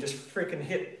 boom, you just freaking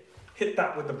hit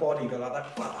that with the body, go like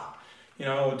that, bah, you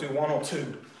know, or do one or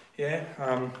two, yeah?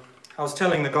 I was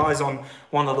telling the guys on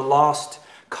one of the last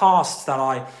casts that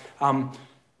I,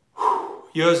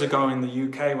 years ago in the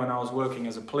UK when I was working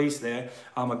as a police there,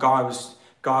 a guy was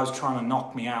trying to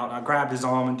knock me out. I grabbed his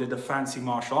arm and did a fancy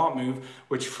martial art move,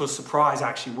 which for surprise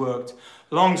actually worked.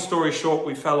 Long story short,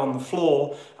 we fell on the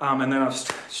floor, and then I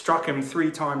struck him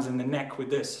 3 times in the neck with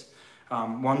this.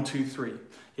 1, 2, 3.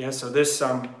 Yeah, so this,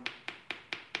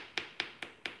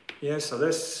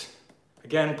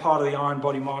 again, part of the Iron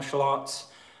Body martial arts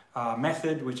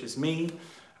method, which is me,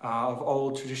 of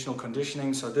old traditional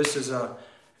conditioning. So this is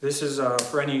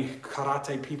for any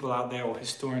karate people out there or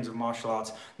historians of martial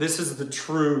arts, this is the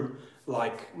true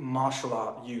like martial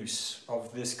art use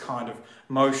of this kind of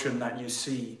motion that you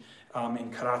see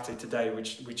in karate today,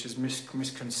 which is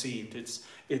misconceived.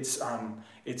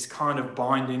 It's kind of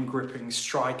binding, gripping,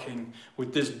 striking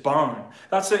with this bone.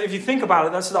 If you think about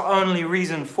it, that's the only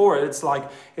reason for it. It's like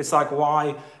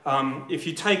why if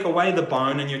you take away the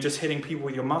bone and you're just hitting people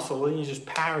with your muscle, then you're just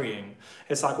parrying.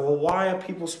 It's like, well, why are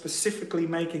people specifically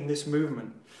making this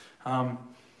movement? In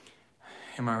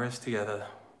my wrist together.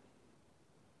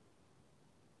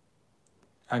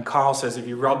 And Carl says if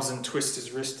he rubs and twists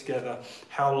his wrist together,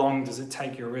 how long does it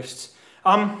take your wrists?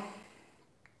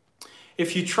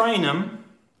 If you train them,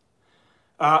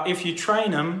 if you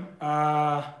train them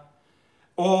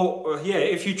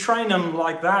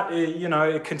like that, you know,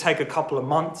 it can take a couple of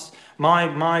months.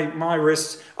 My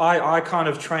wrists, I kind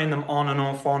of train them on and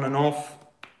off.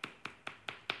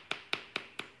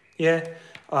 Yeah.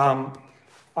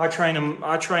 I train them,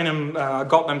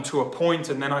 got them to a point,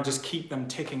 and then I just keep them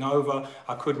ticking over.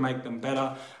 I could make them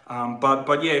better.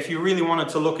 But yeah, if you really wanted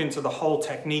to look into the whole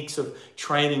techniques of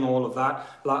training all of that,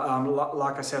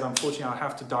 like I said, unfortunately, I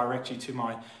have to direct you to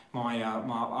my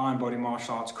Iron Body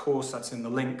Martial Arts course that's in the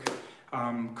link,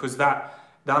 because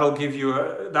that'll give you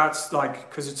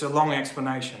because it's a long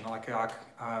explanation.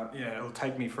 Yeah, it'll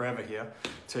take me forever here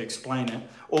to explain it.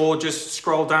 Or just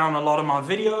scroll down a lot of my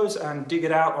videos and dig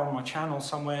it out on my channel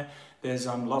somewhere. There's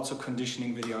lots of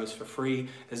conditioning videos for free.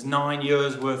 There's 9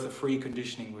 years worth of free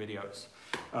conditioning videos.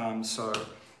 So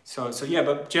yeah,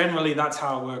 but generally that's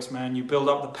how it works, man. You build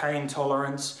up the pain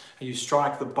tolerance, you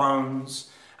strike the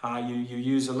bones, you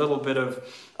use a little bit of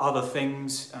other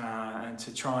things and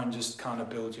to try and just kind of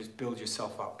build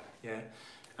yourself up, yeah.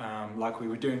 Like we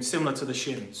were doing, similar to the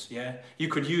shins, yeah? You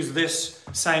could use this,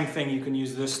 same thing, you can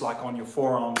use this like on your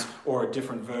forearms, or a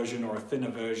different version or a thinner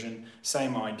version,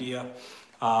 same idea.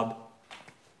 Carl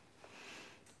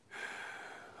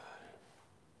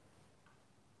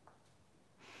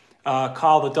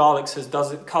the Dalek says,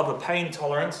 does it cover pain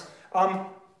tolerance?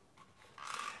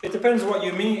 It depends what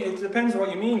you mean. It depends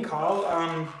what you mean,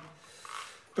 Carl.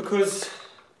 Because...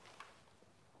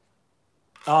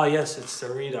 Oh yes, it's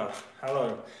Sarita.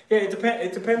 Hello. Yeah, it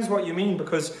depends what you mean,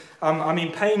 because I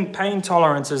mean pain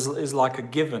tolerance is like a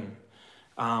given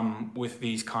with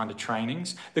these kind of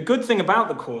trainings. The good thing about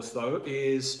the course though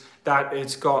is that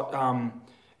it's got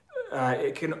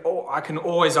I can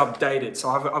always update it. So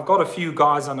I've got a few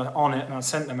guys on it, and I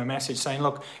sent them a message saying,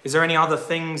 look, is there any other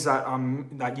things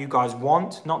that you guys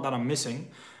want? Not that I'm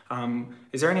missing.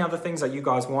 Is there any other things that you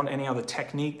guys want? Any other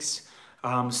techniques?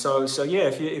 So yeah,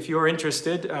 if you're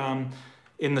interested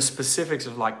in the specifics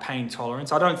of like pain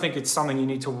tolerance, I don't think it's something you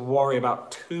need to worry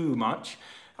about too much,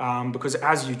 because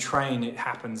as you train, it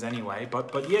happens anyway.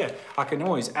 But yeah, I can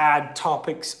always add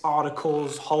topics,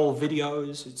 articles, whole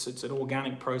videos. It's an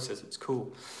organic process. It's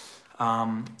cool.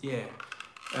 Yeah.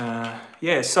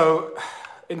 So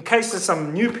in case there's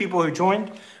some new people who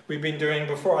joined, we've been doing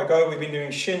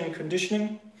Shin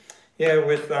conditioning. Yeah,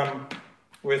 with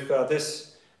this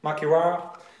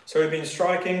Makiwara. So we've been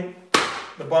striking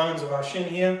the bones of our shin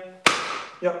here.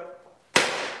 Yep.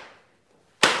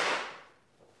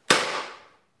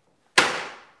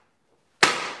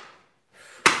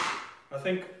 I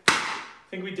think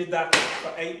we did that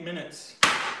for 8 minutes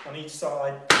on each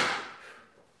side.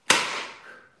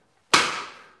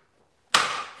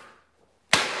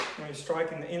 when you're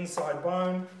striking the inside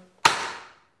bone,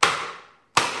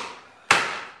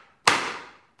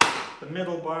 the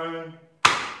middle bone,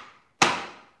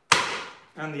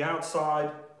 and the outside.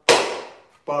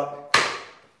 But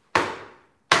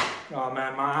oh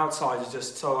man, my outside is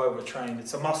just so overtrained.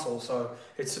 It's a muscle, so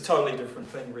it's a totally different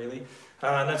thing, really.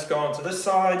 Let's go on to this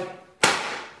side.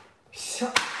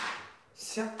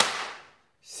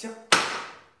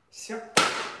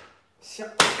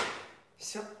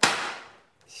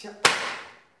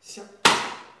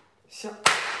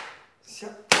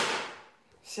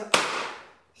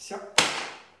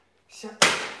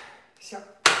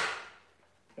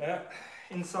 Yeah,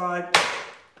 inside.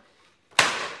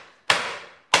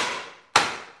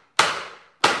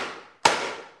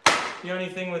 The only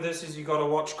thing with this is you got to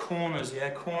watch corners, yeah?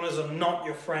 Corners are not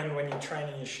your friend when you're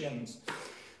training your shins.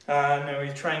 No,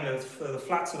 you train the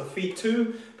flats of the feet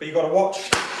too, but you got to watch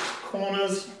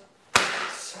corners.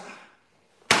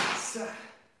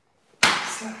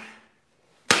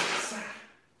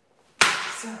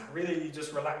 Really, you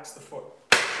just relax the foot.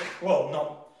 Well,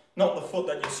 not the foot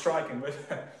that you're striking with.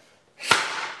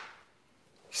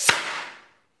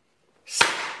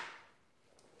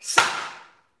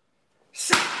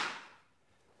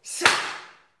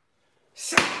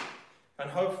 And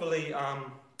hopefully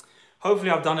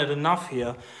I've done it enough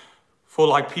here for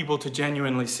like people to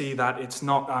genuinely see that it's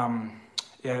not,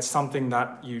 yeah, it's something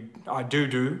that I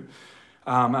do,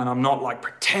 and I'm not like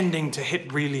pretending to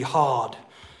hit really hard,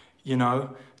 you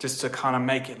know, just to kind of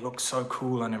make it look so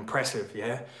cool and impressive,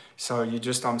 yeah? So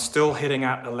I'm still hitting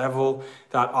at the level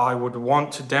that I would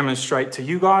want to demonstrate to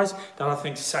you guys that I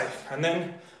think is safe. And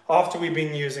then after we've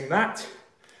been using that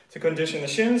to condition the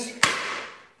shins,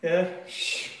 yeah,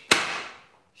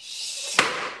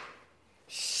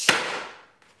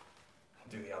 I'll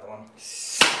do the other one.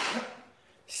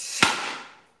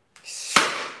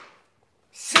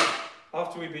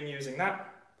 After we've been using that,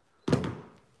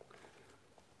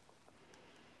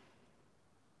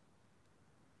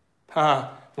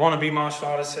 Wannabe Martial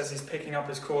Artist says he's picking up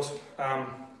his course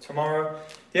tomorrow.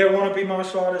 Yeah, Wannabe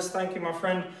Martial Artist, thank you, my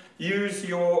friend. Use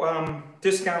your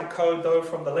discount code though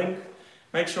from the link.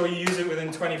 Make sure you use it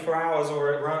within 24 hours,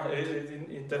 or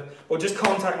just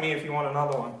contact me if you want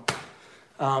another one.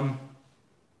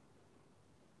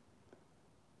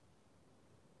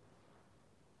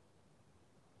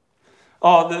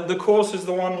 Oh, the course is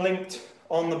the one linked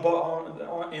on the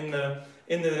bottom in the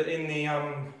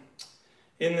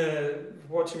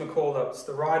whatchamacallit, it's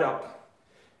the write-up.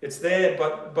 It's there,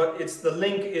 but it's the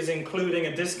link is including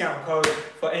a discount code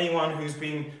for anyone who's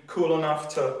been cool enough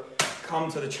to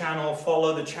come to the channel,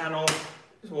 follow the channel,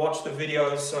 watch the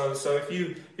videos. So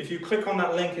if you click on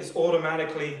that link, it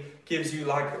automatically gives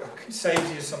you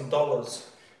saves you some dollars,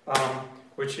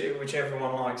 which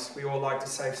everyone likes. We all like to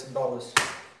save some dollars.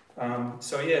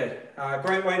 So yeah,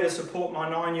 great way to support my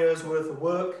 9 years worth of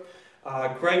work.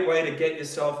 Great way to get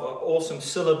yourself an awesome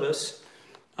syllabus.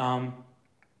 Carl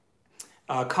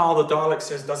the Dalek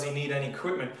says, does he need any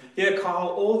equipment? Yeah, Carl,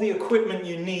 all the equipment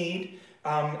you need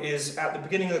is at the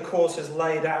beginning of the course is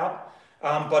laid out,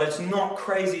 but it's not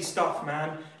crazy stuff,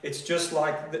 man. It's just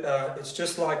like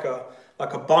a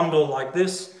bundle like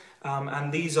this,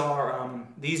 and these are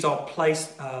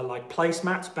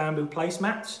placemats, bamboo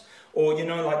placemats. Or, you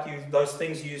know, those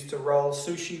things used to roll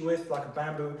sushi with, like a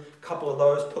bamboo, couple of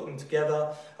those, put them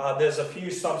together. There's a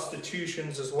few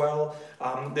substitutions as well.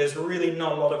 There's really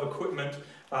not a lot of equipment.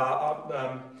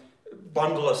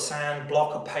 Bundle of sand,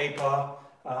 block of paper,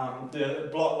 the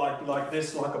block like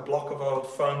this, like a block of old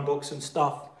phone books and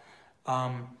stuff.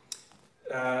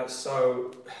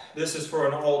 So this is for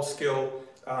an old skill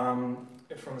from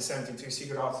the 72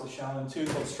 Secret Arts of Shaolin 2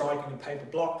 called striking a paper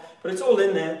block. But it's all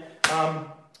in there.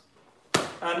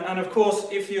 And of course,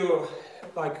 if you're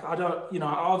like,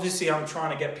 obviously I'm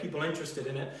trying to get people interested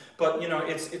in it, but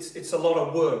it's a lot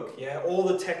of work, yeah? All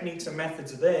the techniques and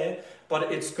methods are there,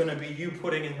 but it's going to be you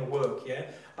putting in the work, yeah?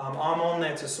 I'm on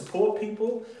there to support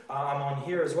people. I'm on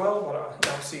here as well, but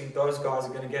obviously those guys are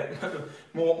going to get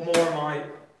more of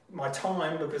my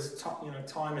time, because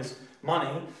time is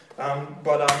money.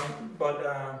 But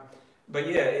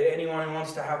yeah, anyone who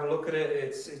wants to have a look at it,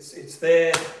 it's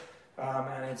there.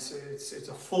 And it's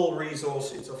a full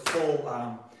resource. It's a full.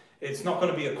 It's not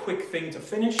going to be a quick thing to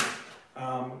finish.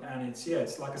 And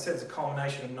it's like I said, it's a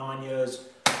culmination of 9 years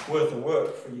worth of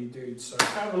work for you dudes. So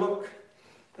have a look.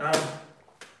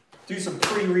 Do some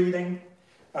pre-reading.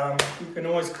 You can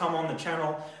always come on the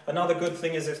channel. Another good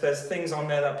thing is if there's things on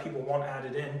there that people want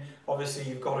added in, obviously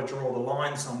you've got to draw the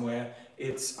line somewhere.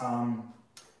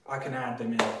 I can add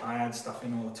them in. I add stuff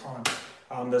in all the time.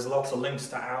 There's lots of links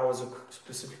to hours of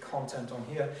specific content on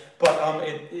here, but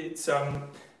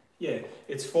yeah,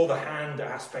 it's for the hand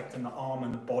aspect and the arm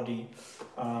and the body,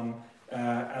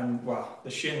 and well, the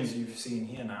shins you've seen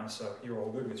here now, so you're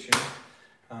all good with shins.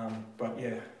 But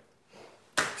yeah,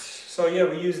 so yeah,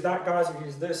 we use that, guys. We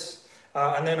use this,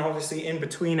 and then obviously in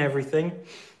between everything,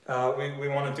 we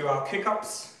want to do our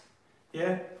kick-ups,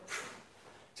 yeah,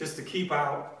 just to keep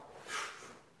our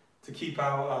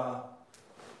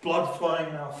blood flowing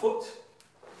in our foot.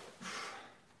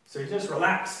 So you just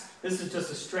relax. This is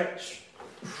just a stretch.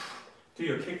 Do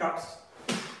your kick-ups.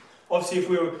 Obviously, if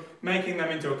we were making them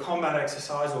into a combat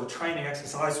exercise or training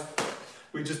exercise,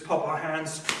 we just pop our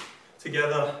hands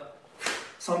together.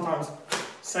 Sometimes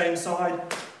same side.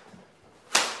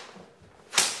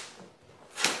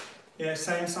 Yeah,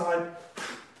 same side.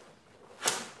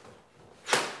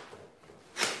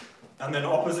 And then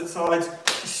opposite sides.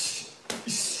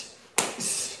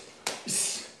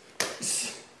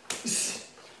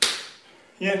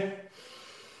 Yeah,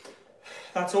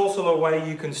 that's also a way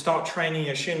you can start training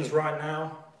your shins right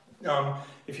now.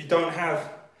 If you don't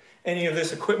have any of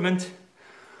this equipment.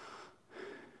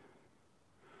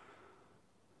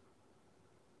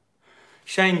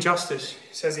 Shane Justice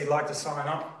says he'd like to sign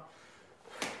up.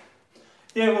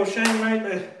 Yeah, well, Shane,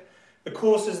 mate, the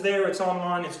course is there, it's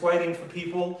online, it's waiting for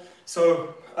people.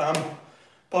 So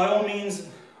by all means,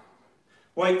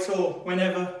 wait till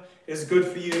whenever is good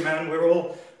for you, man.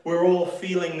 We're all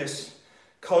feeling this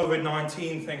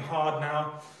COVID-19 thing hard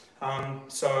now.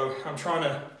 So I'm trying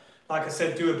to, like I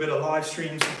said, do a bit of live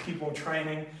streams for people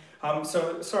training.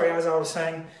 So sorry, as I was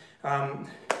saying,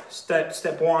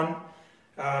 step one,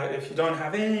 if you don't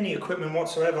have any equipment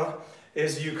whatsoever,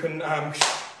 is you can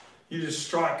you just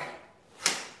strike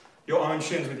your own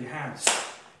shins with your hands,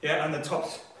 yeah, and the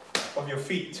tops of your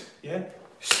feet, yeah,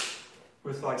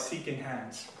 with like seeking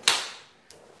hands.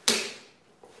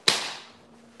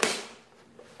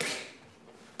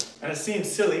 And it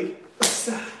seems silly,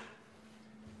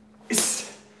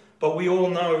 but we all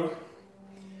know,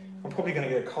 I'm probably going to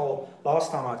get a cold.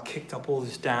 Last time I kicked up all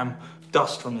this damn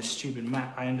dust from this stupid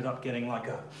mat, I ended up getting like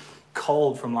a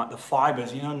cold from like the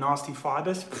fibers, you know, nasty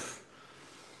fibers.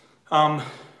 What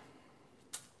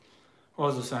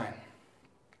was I saying?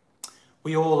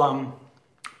 We all,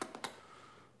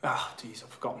 geez, I've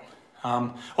forgotten.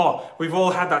 We've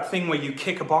all had that thing where you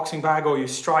kick a boxing bag or you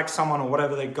strike someone or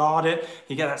whatever, they guard it,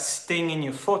 you get that sting in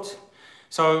your foot.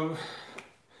 So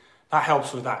that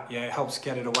helps with that, yeah, it helps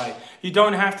get it away. You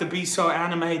don't have to be so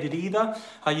animated either.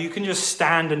 You can just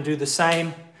stand and do the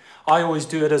same. I always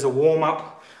do it as a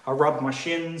warm-up. I rub my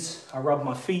shins, I rub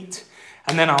my feet,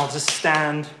 and then I'll just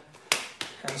stand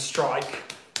and strike.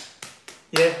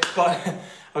 Yeah, but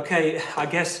okay, I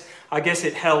guess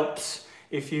it helps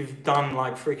if you've done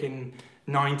like freaking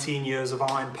 19 years of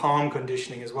iron palm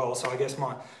conditioning as well. So I guess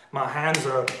my hands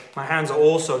are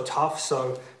also tough,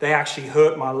 so they actually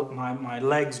hurt my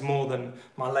legs more than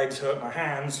my legs hurt my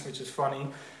hands, which is funny.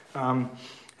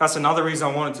 That's another reason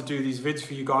I wanted to do these vids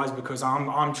for you guys, because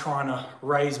I'm trying to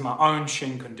raise my own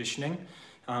shin conditioning,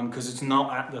 because it's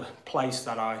not at the place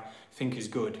that I think is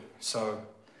good. So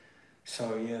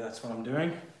yeah, that's what I'm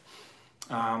doing.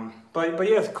 But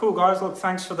yeah, cool guys. Look,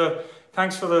 thanks for the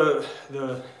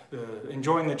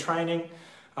enjoying the training.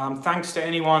 Thanks to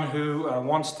anyone who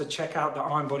wants to check out the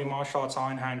Iron Body Martial Arts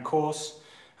Iron Hand course,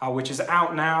 which is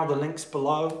out now. The link's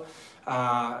below.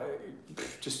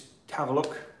 Just have a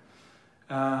look.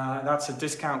 That's a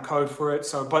discount code for it.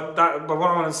 So, but what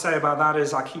I want to say about that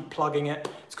is I keep plugging it.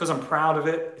 It's because I'm proud of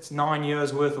it. It's 9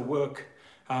 years worth of work.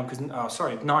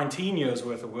 19 years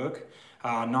worth of work.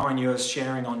 9 years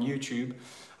sharing on YouTube.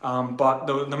 But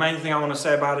the main thing I want to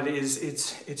say about it is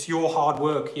it's your hard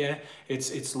work, yeah?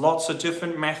 It's lots of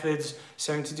different methods,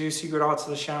 72 Secret Arts of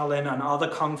the Shaolin and other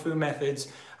Kung Fu methods,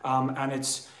 and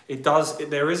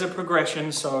there is a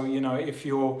progression. So, you know, if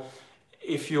you're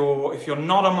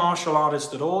not a martial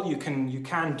artist at all, you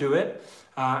can do it,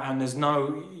 and there's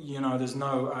no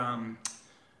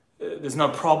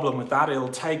problem with that. It'll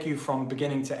take you from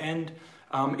beginning to end.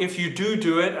 If you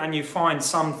do it and you find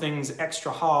some things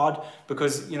extra hard,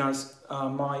 because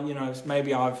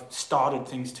maybe I've started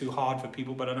things too hard for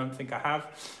people, but I don't think I have,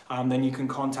 then you can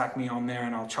contact me on there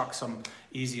and I'll chuck some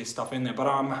easier stuff in there. But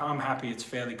I'm happy it's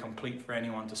fairly complete for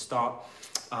anyone to start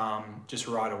just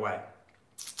right away.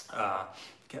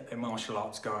 Get their martial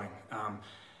arts going.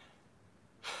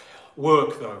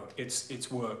 Work though,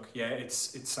 it's work. Yeah,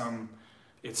 it's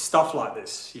stuff like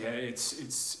this. Yeah,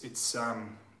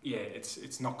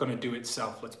 it's not going to do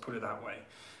itself, let's put it that way.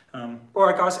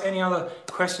 Alright guys, any other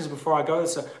questions before I go?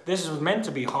 So this was meant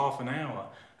to be half an hour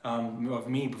of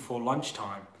me before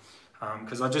lunchtime.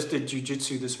 because I just did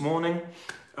jiu-jitsu this morning.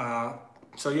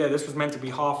 So yeah, this was meant to be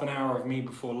half an hour of me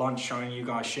before lunch showing you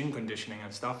guys shin conditioning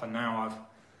and stuff, and now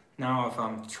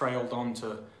I've trailed on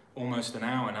to almost an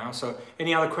hour now. So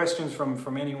any other questions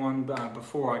from anyone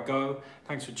before I go?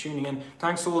 Thanks for tuning in.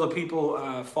 Thanks to all the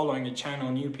people following the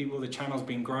channel, new people. The channel's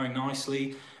been growing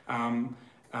nicely. And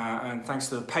thanks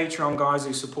to the Patreon guys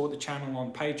who support the channel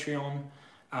on Patreon.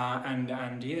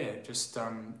 And yeah, just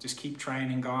keep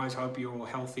training, guys. Hope you're all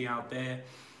healthy out there.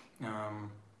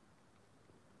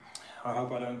 I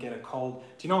hope I don't get a cold.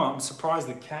 Do you know what? I'm surprised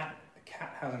the cat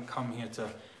hasn't come here to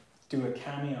do a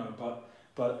cameo, but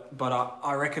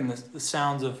I reckon the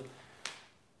sounds of...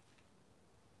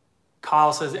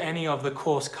 Kyle says any of the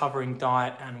course covering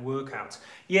diet and workouts.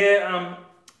 Yeah,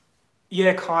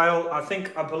 yeah, Kyle.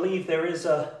 I believe there is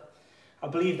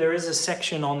a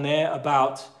section on there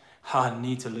about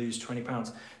need to lose 20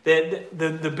 pounds.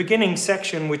 The beginning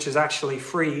section, which is actually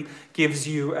free, gives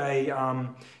you a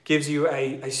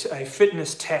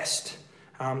fitness test.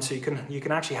 So you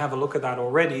can actually have a look at that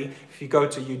already if you go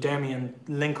to Udemy and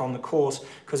link on the course,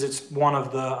 because it's one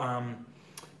of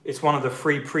the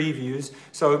free previews.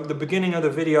 So the beginning of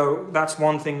the video, that's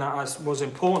one thing that was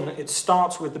important. It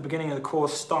starts with the beginning of the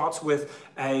course, starts with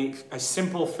a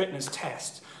simple fitness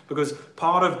test, because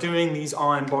part of doing these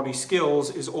iron body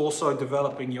skills is also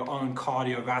developing your own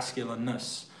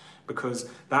cardiovascularness, because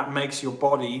that makes your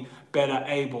body better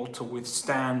able to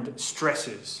withstand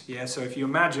stresses. Yeah, so if you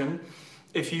imagine,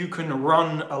 if you can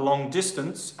run a long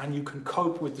distance and you can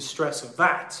cope with the stress of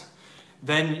that,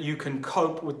 then you can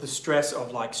cope with the stress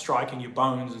of like striking your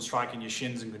bones and striking your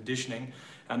shins and conditioning.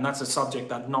 And that's a subject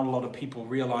that not a lot of people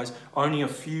realize. Only a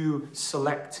few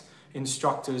select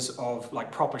instructors of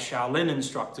like proper Shaolin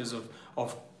instructors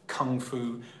of Kung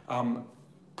Fu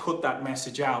put that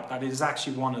message out. That is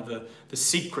actually one of the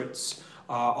secrets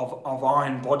of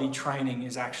iron body training,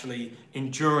 is actually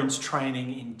endurance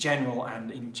training in general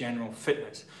and in general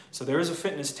fitness. So there is a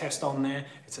fitness test on there.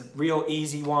 It's a real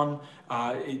easy one.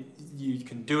 You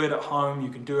can do it at home, you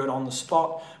can do it on the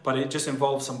spot, but it just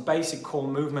involves some basic core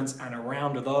movements and a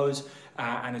round of those.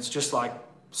 And it's just like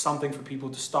something for people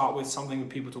to start with, something for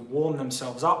people to warm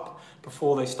themselves up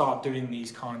before they start doing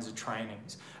these kinds of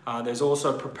trainings. There's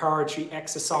also preparatory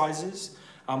exercises,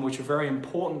 which are very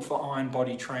important for iron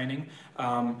body training.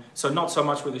 So not so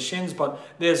much with the shins, but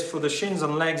for the shins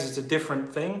and legs, it's a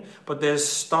different thing. But there's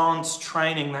stance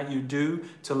training that you do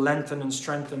to lengthen and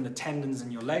strengthen the tendons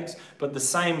in your legs. But the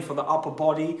same for the upper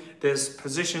body. There's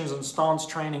positions and stance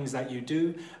trainings that you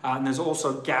do. And there's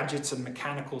also gadgets and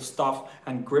mechanical stuff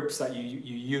and grips that you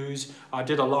use. I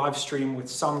did a live stream with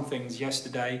some things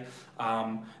yesterday.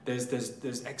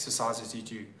 There's exercises you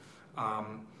do.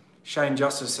 Shane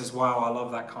Justice says, wow, I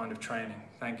love that kind of training.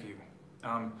 Thank you.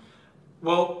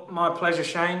 Well, my pleasure,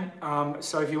 Shane.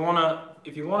 So if you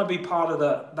wanna be part of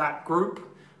that group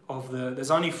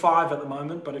there's only 5 at the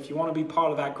moment, but if you want to be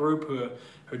part of that group who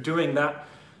are doing that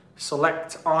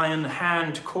select iron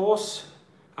hand course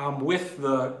with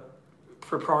the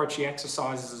preparatory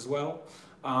exercises as well.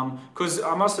 Because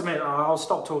I must admit, I'll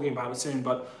stop talking about it soon,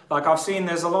 but like I've seen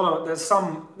there's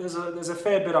a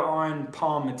fair bit of iron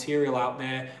palm material out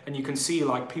there, and you can see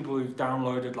like people who've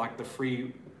downloaded like the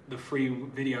free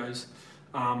videos.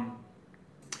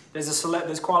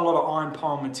 There's quite a lot of iron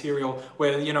palm material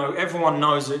where, you know, everyone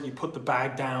knows it. You put the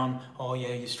bag down, oh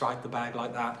yeah, you strike the bag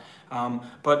like that.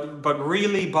 But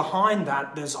really behind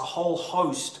that, there's a whole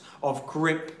host of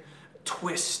grip,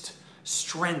 twist,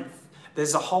 strength.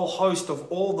 There's a whole host of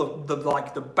all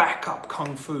the backup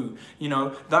Kung Fu. You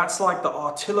know, that's like the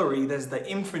artillery. There's the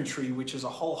infantry, which is a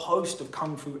whole host of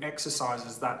Kung Fu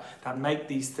exercises that make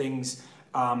these things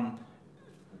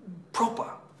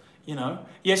proper. You know,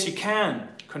 yes, you can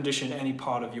condition any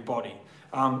part of your body.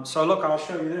 So look, I'll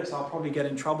show you this. I'll probably get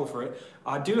in trouble for it.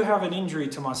 I do have an injury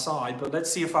to my side, but let's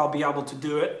see if I'll be able to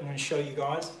do it. I'm going to show you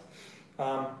guys.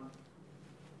 I'll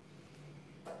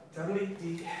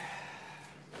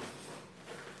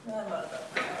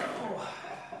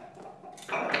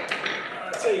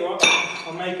tell you what,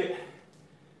 I'll make it,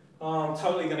 I'm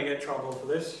totally going to get in trouble for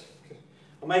this.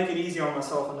 I'll make it easy on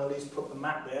myself and at least put the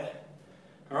mat there.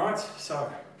 Alright,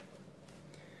 so,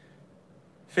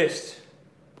 fist.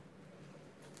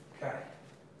 Okay.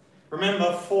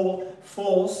 Remember,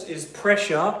 force is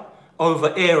pressure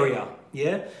over area,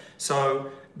 yeah?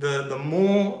 So the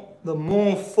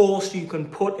more force you can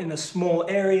put in a small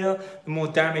area, the more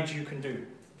damage you can do.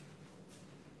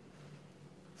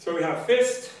 So we have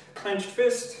fist, clenched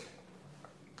fist.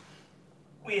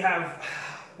 We have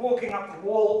walking up the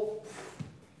wall.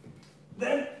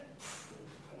 Then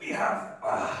we have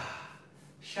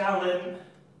Shaolin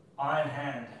iron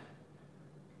hand.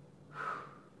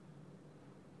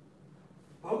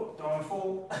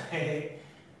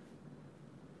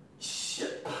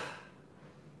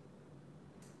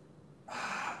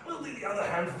 the other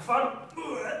hand for fun.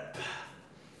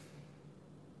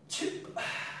 Chip.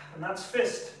 And that's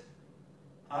fist.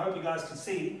 I hope you guys can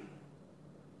see.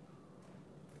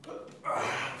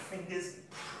 Fingers.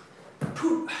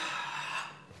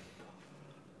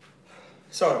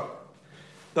 So,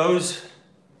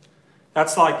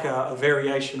 that's like a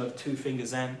variation of 2 finger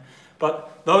Zen.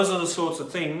 But those are the sorts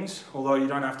of things, although you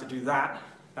don't have to do that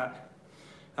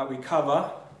we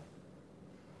cover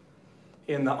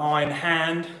in the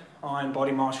Iron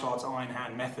Body Martial Arts Iron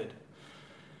Hand method.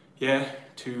 Yeah,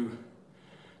 to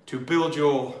build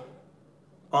your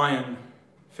iron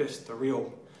fist the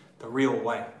real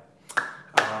way.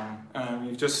 And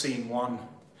you've just seen one.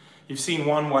 You've seen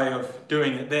one way of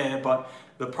doing it there, but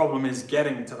the problem is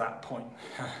getting to that point.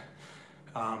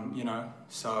 You know,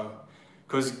 so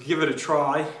because give it a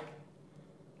try,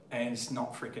 and it's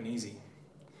not freaking easy.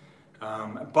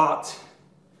 But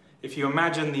if you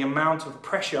imagine the amount of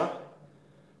pressure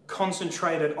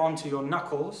concentrated onto your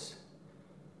knuckles,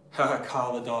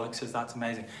 Carl the Dalek says that's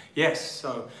amazing. Yes,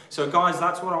 so guys,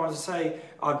 that's what I want to say.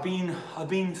 I've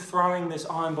been throwing this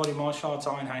Iron Body Martial Arts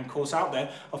Iron Hand course out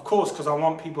there, of course, because I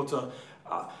want people to.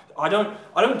 I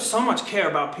don't so much care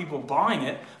about people buying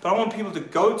it, but I want people to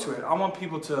go to it. I want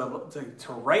people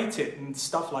to rate it and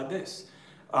stuff like this.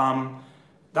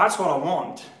 That's what I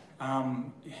want.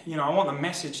 You know, I want the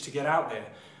message to get out there.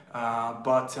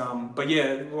 But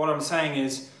yeah, what I'm saying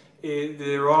is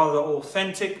there are the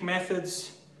authentic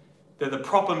methods. They're the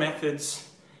proper methods,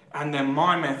 and they're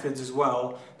my methods as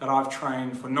well that I've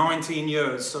trained for 19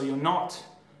 years. So you're not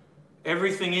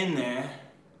everything in there.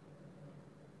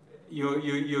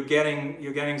 You're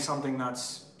getting something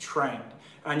that's trained,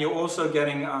 and you're also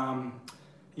getting.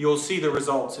 You'll see the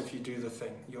results if you do the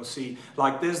thing. You'll see,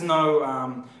 like, there's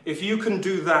no. If you can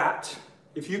do that,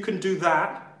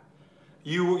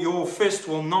 your fist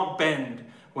will not bend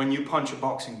when you punch a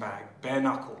boxing bag, bare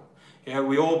knuckle. Yeah,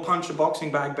 we all punch a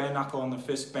boxing bag bare knuckle on the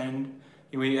fist bend.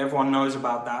 Everyone knows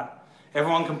about that.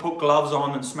 Everyone can put gloves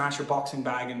on and smash a boxing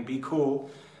bag and be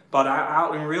cool. But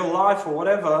out in real life or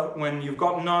whatever, when you've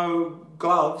got no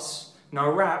gloves, no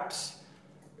wraps,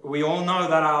 we all know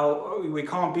that we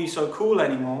can't be so cool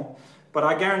anymore. But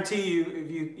I guarantee you,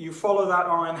 if you follow that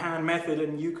Iron Hand method,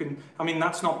 and you can, I mean,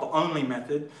 that's not the only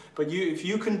method, but if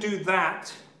you can do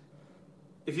that,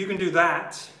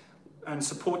 and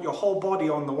support your whole body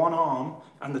on the one arm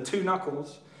and the 2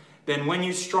 knuckles, then when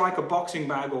you strike a boxing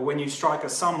bag or when you strike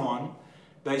someone,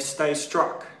 they stay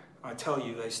struck. I tell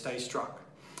you, they stay struck.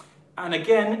 And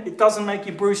again, it doesn't make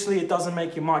you Bruce Lee, it doesn't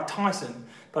make you Mike Tyson,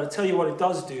 but I tell you what it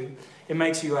does do, it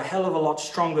makes you a hell of a lot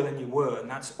stronger than you were, and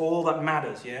that's all that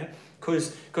matters, yeah?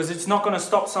 Because it's not going to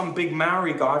stop some big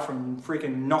Maori guy from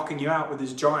freaking knocking you out with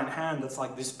his giant hand that's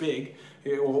like this big,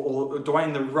 or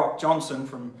Dwayne "The Rock" Johnson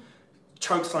from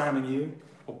choke slamming you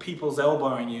or people's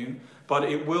elbowing you, but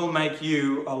it will make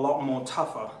you a lot more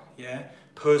tougher, yeah,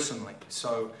 personally.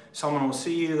 So someone will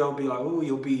see you, they'll be like, oh,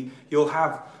 you'll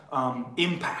have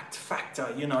impact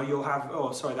factor, you know, you'll have,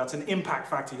 oh, sorry, that's an impact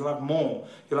factor, you'll have more,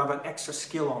 you'll have an extra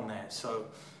skill on there. So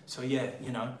yeah,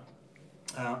 you know.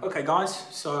 Okay, guys,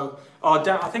 so,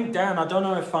 I think Dan, I don't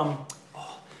know if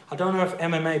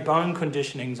MMA bone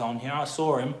conditioning's on here. I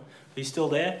saw him. He's still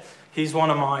there. He's one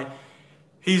of my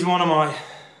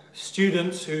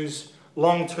students who's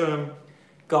long-term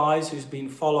guys who's been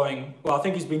following, well, I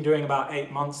think he's been doing about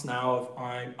 8 months now of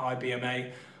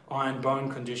IBMA, iron bone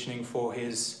conditioning for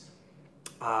his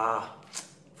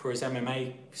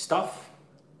MMA stuff.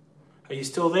 Are you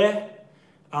still there?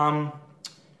 Are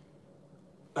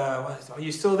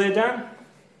you still there, Dan?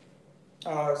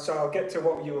 So I'll get to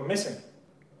what you were missing.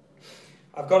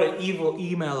 I've got an evil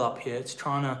email up here.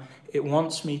 It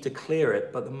wants me to clear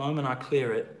it, but the moment I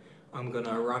clear it, I'm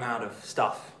gonna run out of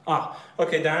stuff.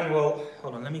 Okay, Dan, well,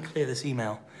 hold on, let me clear this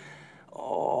email.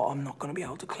 Oh, I'm not gonna be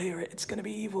able to clear it. It's gonna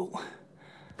be evil.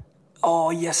 Oh,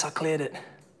 yes, I cleared it.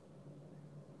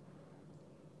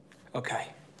 Okay.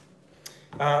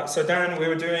 So Dan, we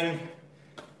were doing,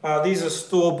 these are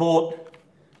store-bought,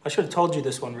 I should have told you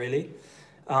this one really.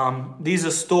 These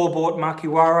are store-bought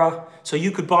makiwara. So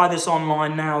you could buy this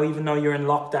online now, even though you're in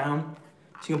lockdown.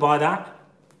 So you can buy that.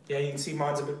 Yeah, you can see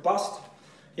mine's a bit bust.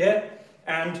 Yeah,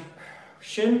 and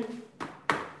Shin.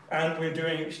 And we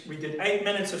did 8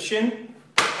 minutes of Shin.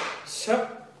 Sip,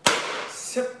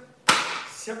 sip,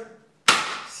 sip,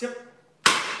 sip,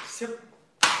 sip,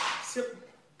 sip,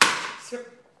 sip,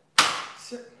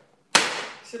 sip,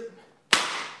 sip,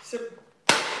 sip,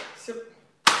 sip,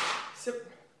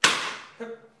 sip,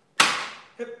 hip,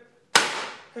 hip,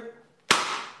 hip,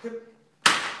 hip,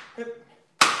 hip.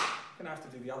 I'm gonna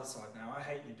have to do the other side now. I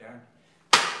hate you, Dan.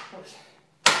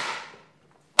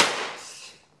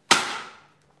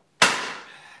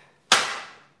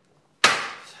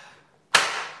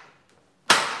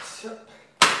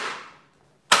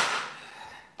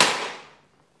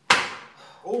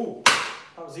 Oh,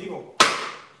 that was evil.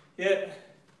 Yeah.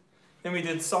 Then we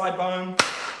did side bone.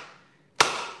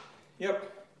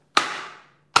 Yep.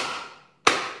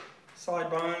 Side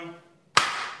bone.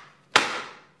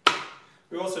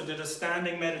 We also did a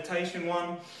standing meditation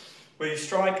one where you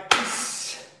strike.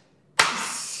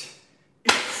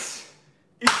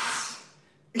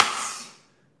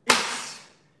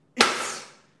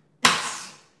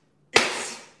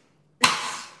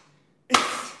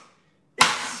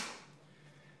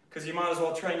 Because you might as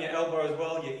well train your elbow as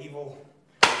well, you evil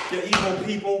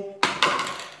people.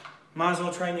 Might as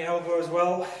well train your elbow as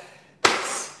well.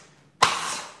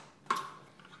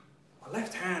 My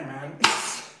left hand, man.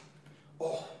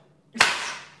 Oh.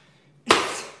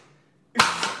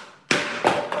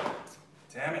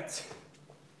 Damn it.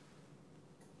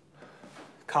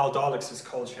 Carl Dalek says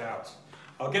cold showers.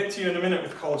 I'll get to you in a minute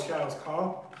with cold showers,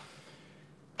 Carl.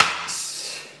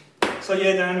 So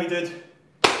yeah, Dan, we did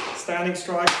standing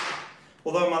strike.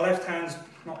 Although my left hand's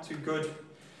not too good.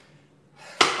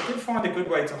 I did find a good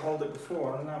way to hold it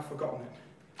before, and now I've forgotten it.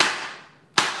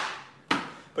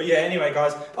 But yeah, anyway,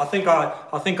 guys, I think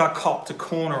I copped a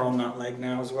corner on that leg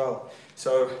now as well.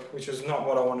 So, which was not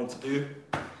what I wanted to do.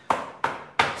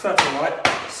 So that's all right.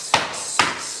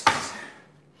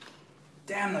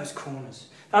 Damn those corners.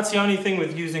 That's the only thing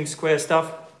with using square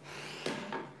stuff.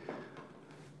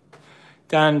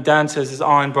 Dan says his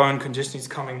iron bone conditioning is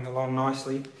coming along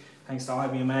nicely. Thanks to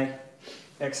IBMA.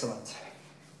 Excellent.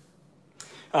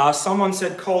 Someone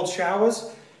said cold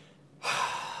showers.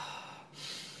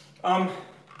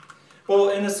 Well,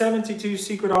 in the 72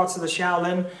 Secret Arts of the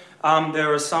Shaolin,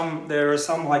 there are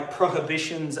some like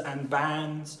prohibitions and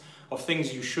bans of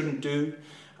things you shouldn't do,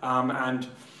 and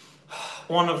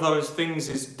one of those things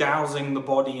is dousing the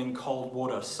body in cold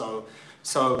water. So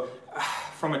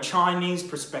from a Chinese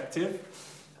perspective,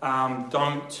 you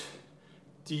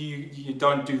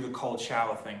don't do the cold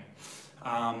shower thing.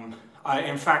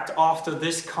 In fact, after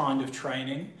this kind of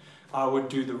training, I would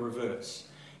do the reverse.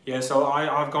 Yeah, so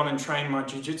I've gone and trained my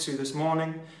jiu-jitsu this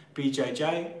morning,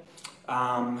 BJJ.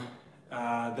 Then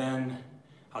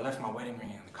I left my wedding ring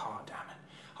in the car, damn it.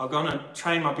 I've gone and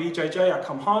trained my BJJ, I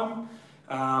come home,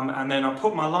 and then I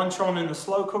put my lunch on in the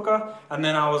slow cooker, and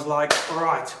then I was like, all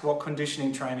right, what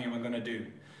conditioning training am I gonna do?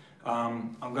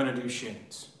 I'm gonna do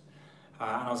shins. And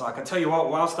I was like, I tell you what,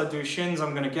 whilst I do shins,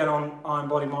 I'm gonna get on Iron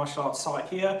Body Martial Arts site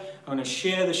here, I'm gonna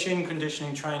share the shin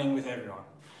conditioning training with everyone.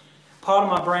 Part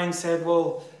of my brain said,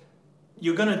 well,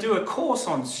 you're going to do a course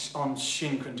on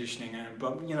shin conditioning,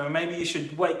 but you know, maybe you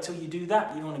should wait till you do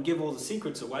that. You don't want to give all the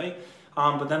secrets away.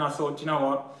 But then I thought, you know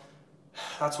what?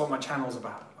 That's what my channel's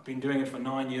about. I've been doing it for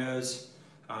 9 years.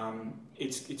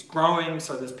 It's growing,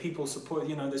 so there's people support.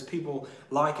 You know, there's people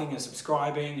liking and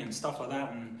subscribing and stuff like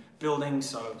that, and building.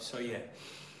 So yeah,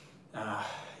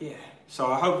 yeah. So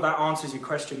I hope that answers your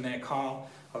question there, Carl,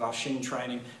 of our shin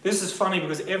training. This is funny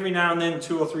because every now and then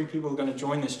 2 or 3 people are going to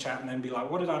join this chat and then be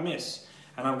like, what did I miss?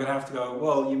 And I'm going to have to go,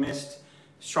 well, you missed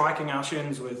striking our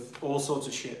shins with all sorts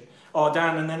of shit. Oh,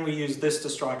 Dan, and then we use this to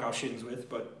strike our shins with,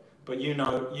 but you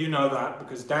know that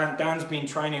because Dan's been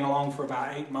training along for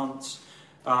about 8 months.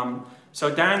 So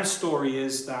Dan's story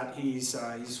is that he's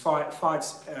into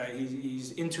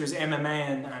his MMA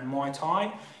and Muay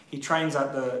Thai. He trains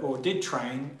at did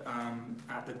train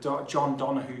at the John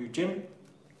Donahue gym.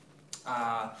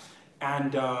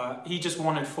 He just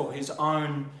wanted for his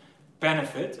own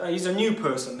benefit, he's a new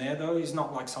person there though, he's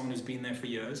not like someone who's been there for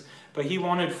years, but he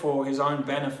wanted for his own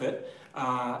benefit,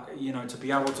 you know, to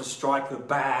be able to strike the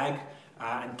bag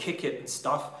and kick it and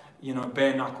stuff, you know,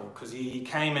 bare knuckle, because he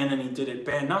came in and he did it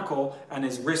bare knuckle and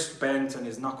his wrist bent and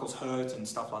his knuckles hurt and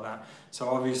stuff like that. So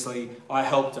obviously I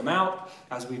helped him out,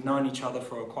 as we've known each other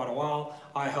for quite a while.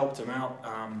 I helped him out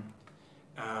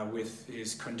with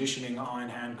his conditioning, iron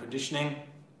hand conditioning.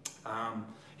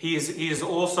 He is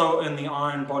also in the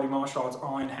Iron Body Martial Arts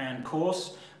Iron Hand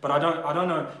course, but I don't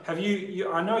know. Have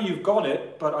you? I know you've got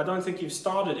it, but I don't think you've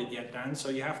started it yet, Dan. So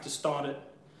you have to start it.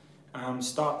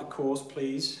 Start the course,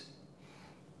 please.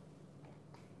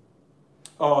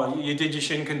 Oh, you did your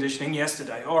shin conditioning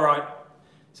yesterday. All right.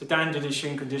 So Dan did his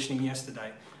shin conditioning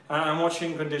yesterday. And what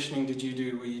shin conditioning did you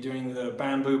do? Were you doing the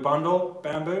bamboo bundle?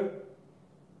 Bamboo?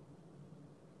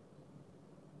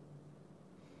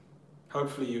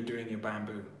 Hopefully you're doing your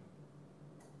bamboo.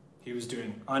 He was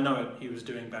doing, I know it, he was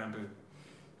doing bamboo.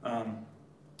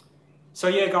 So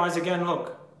yeah, guys, again,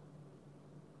 look,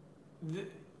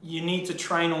 you need to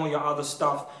train all your other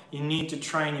stuff. You need to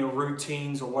train your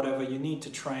routines or whatever. You need to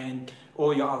train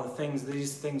all your other things.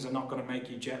 These things are not going to make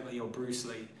you Jet Li or Bruce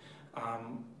Lee.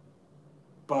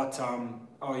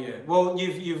 Oh yeah, well,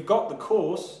 you've got the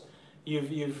course.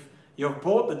 You've You've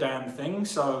bought the damn thing,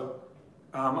 so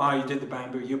oh, you did the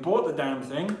bamboo. You bought the damn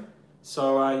thing,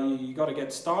 so you got to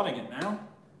get starting it now.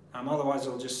 Otherwise,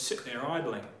 it'll just sit there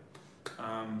idling.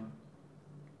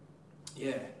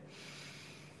 Yeah.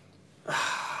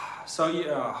 So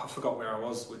yeah, I forgot where I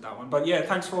was with that one. But yeah,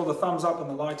 thanks for all the thumbs up and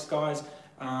the likes, guys.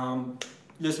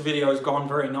 This video has gone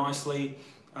very nicely.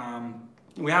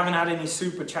 We haven't had any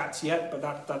super chats yet, but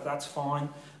that's fine.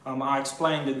 I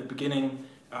explained at the beginning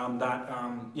that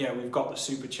yeah, we've got the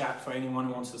super chat for anyone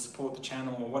who wants to support the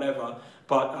channel or whatever.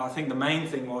 But I think the main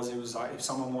thing was, it was like if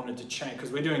someone wanted to change,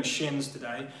 because we're doing shins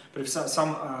today, but if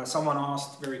someone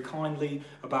asked very kindly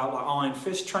about like iron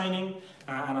fist training,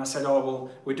 and I said, oh,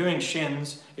 well, we're doing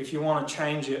shins. If you want to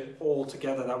change it all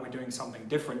together, that we're doing something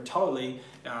different totally,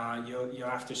 you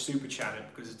have to super chat it,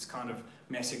 because it's kind of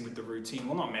messing with the routine.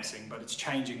 Well, not messing, but it's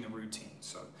changing the routine.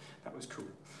 So that was cool.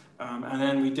 And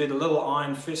then we did a little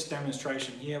iron fist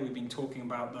demonstration here. We've been talking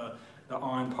about the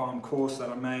iron palm course that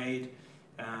I made,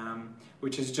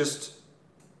 which is just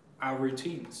our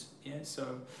routines. Yeah.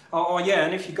 So, oh yeah,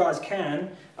 and if you guys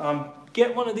can,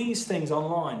 get one of these things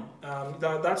online.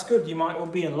 That's good. You might all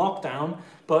be in lockdown,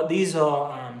 but these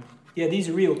are yeah, these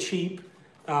are real cheap.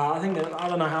 I think I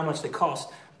don't know how much they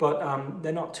cost, but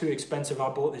they're not too expensive. I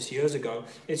bought this years ago.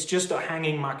 It's just a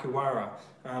hanging makiwara.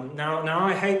 Now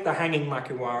I hate the hanging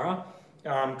makiwara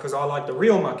because I like the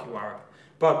real makiwara.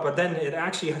 But then it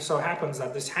actually so happens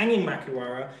that this hanging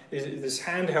makiwara, this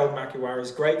handheld makiwara, is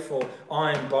great for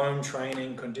iron bone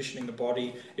training, conditioning the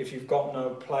body. If you've got no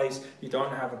place, you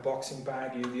don't have a boxing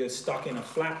bag, you're stuck in a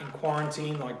flat in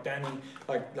quarantine, like Danny,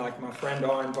 like my friend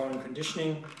Iron Bone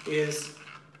Conditioning is.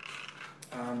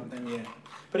 Then yeah.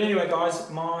 But anyway, guys,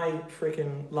 my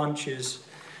freaking lunch is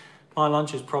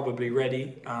probably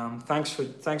ready. Thanks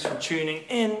for tuning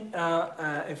in.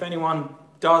 If anyone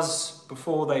does,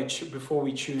 before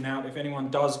we tune out, if anyone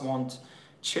does want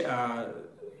the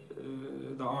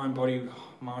Iron Body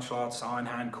Martial Arts Iron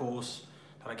Hand course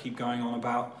that I keep going on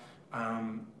about,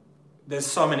 there's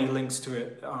so many links to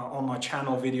it on my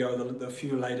channel video. The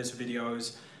few latest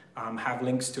videos have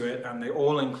links to it, and they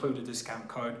all include a discount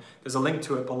code. There's a link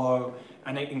to it below,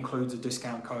 and it includes a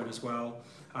discount code as well.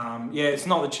 Yeah, it's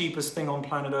not the cheapest thing on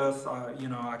planet Earth. You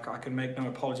know, I can make no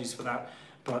apologies for that.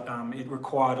 But it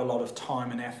required a lot of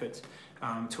time and effort.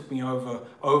 It took me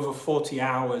over 40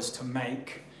 hours to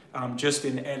make, just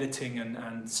in editing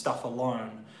and stuff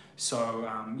alone. So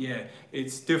yeah,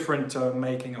 it's different to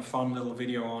making a fun little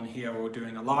video on here or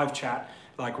doing a live chat.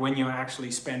 Like when you're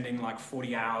actually spending like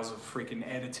 40 hours of freaking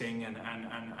editing and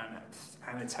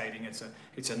annotating,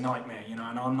 it's a nightmare, you know.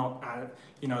 And I'm not,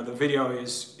 you know, the video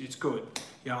it's good.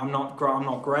 Yeah, I'm not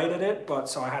great at it, but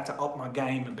so I had to up my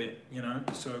game a bit, you know.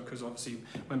 So because obviously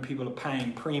when people are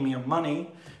paying premium money,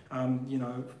 you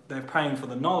know, they're paying for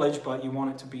the knowledge, but you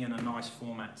want it to be in a nice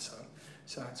format. So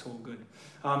that's all good.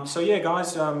 So yeah,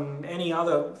 guys, any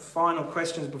other final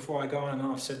questions before I go? I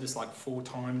know I've said this like 4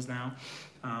 times now.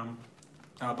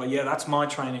 But yeah, that's my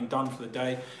training done for the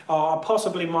day. I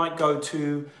possibly might go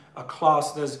to a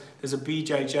class. There's a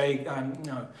BJJ,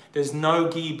 no, there's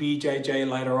no-gi BJJ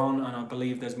later on, and I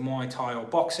believe there's Muay Thai or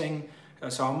boxing.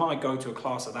 So I might go to a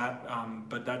class of that,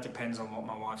 but that depends on what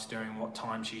my wife's doing, what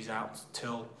time she's out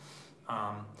till.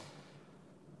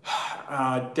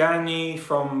 Danny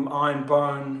from Iron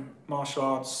Bone Martial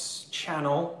Arts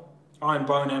channel, Iron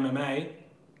Bone MMA.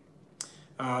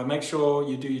 Make sure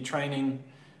you do your training.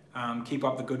 Keep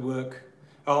up the good work.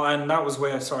 Oh, and that was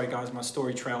where, sorry guys, my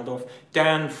story trailed off.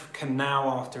 Dan can now,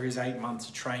 after his 8 months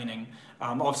of training,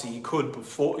 obviously he could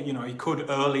before, you know, he could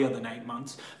earlier than 8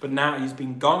 months, but now he's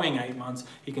been going 8 months.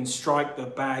 He can strike the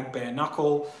bag bare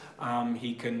knuckle.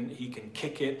 He can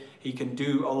kick it. He can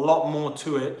do a lot more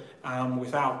to it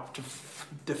without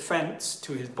defense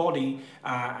to his body,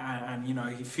 and you know,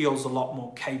 he feels a lot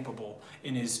more capable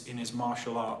in his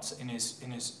martial arts, in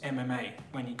his MMA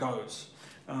when he goes.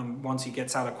 Once he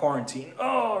gets out of quarantine.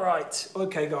 All right,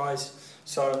 okay guys,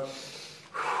 so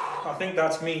I think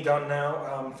that's me done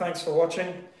now. Thanks for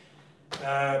watching.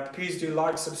 Please do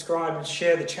like, subscribe and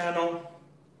share the channel.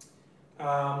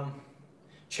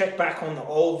 Check back on the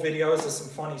old videos, there's some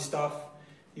funny stuff.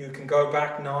 You can go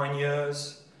back 9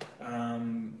 years.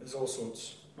 There's all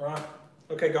sorts. All right,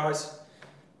 okay guys,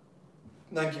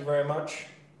 thank you very much.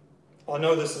 I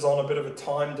know this is on a bit of a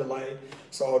time delay,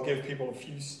 so I'll give people a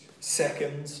few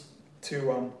seconds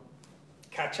to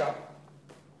catch up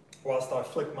whilst I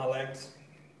flick my legs.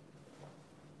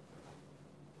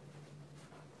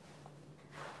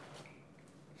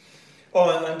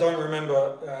 Oh, and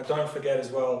don't forget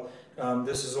as well,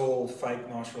 this is all fake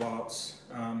martial arts.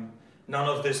 None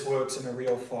of this works in a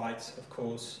real fight, of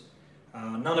course.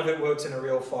 None of it works in a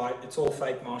real fight. It's all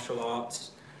fake martial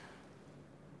arts.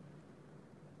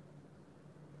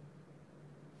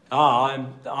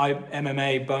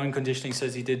 MMA bone conditioning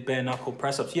says he did bare knuckle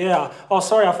press ups. Yeah. Oh,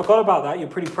 sorry, I forgot about that. You're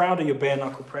pretty proud of your bare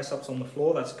knuckle press ups on the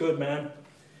floor. That's good, man.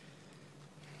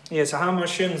 Yeah. So how are my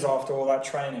shins after all that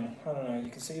training? I don't know. You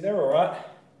can see they're all right.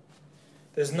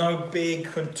 There's no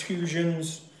big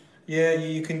contusions. Yeah,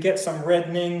 you can get some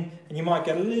reddening, and you might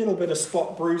get a little bit of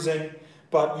spot bruising,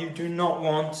 but you do not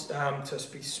want to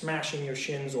be smashing your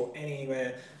shins or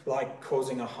anywhere like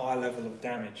causing a high level of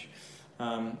damage.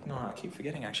 No, I keep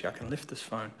forgetting actually I can lift this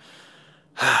phone.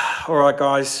 All right,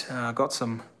 guys, got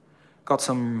some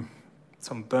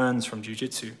burns from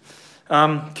jiu-jitsu.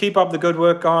 Keep up the good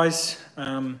work, guys.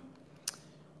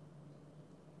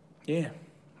 Yeah,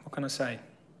 what can I say?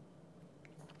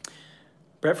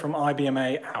 Brett from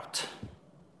IBMA out.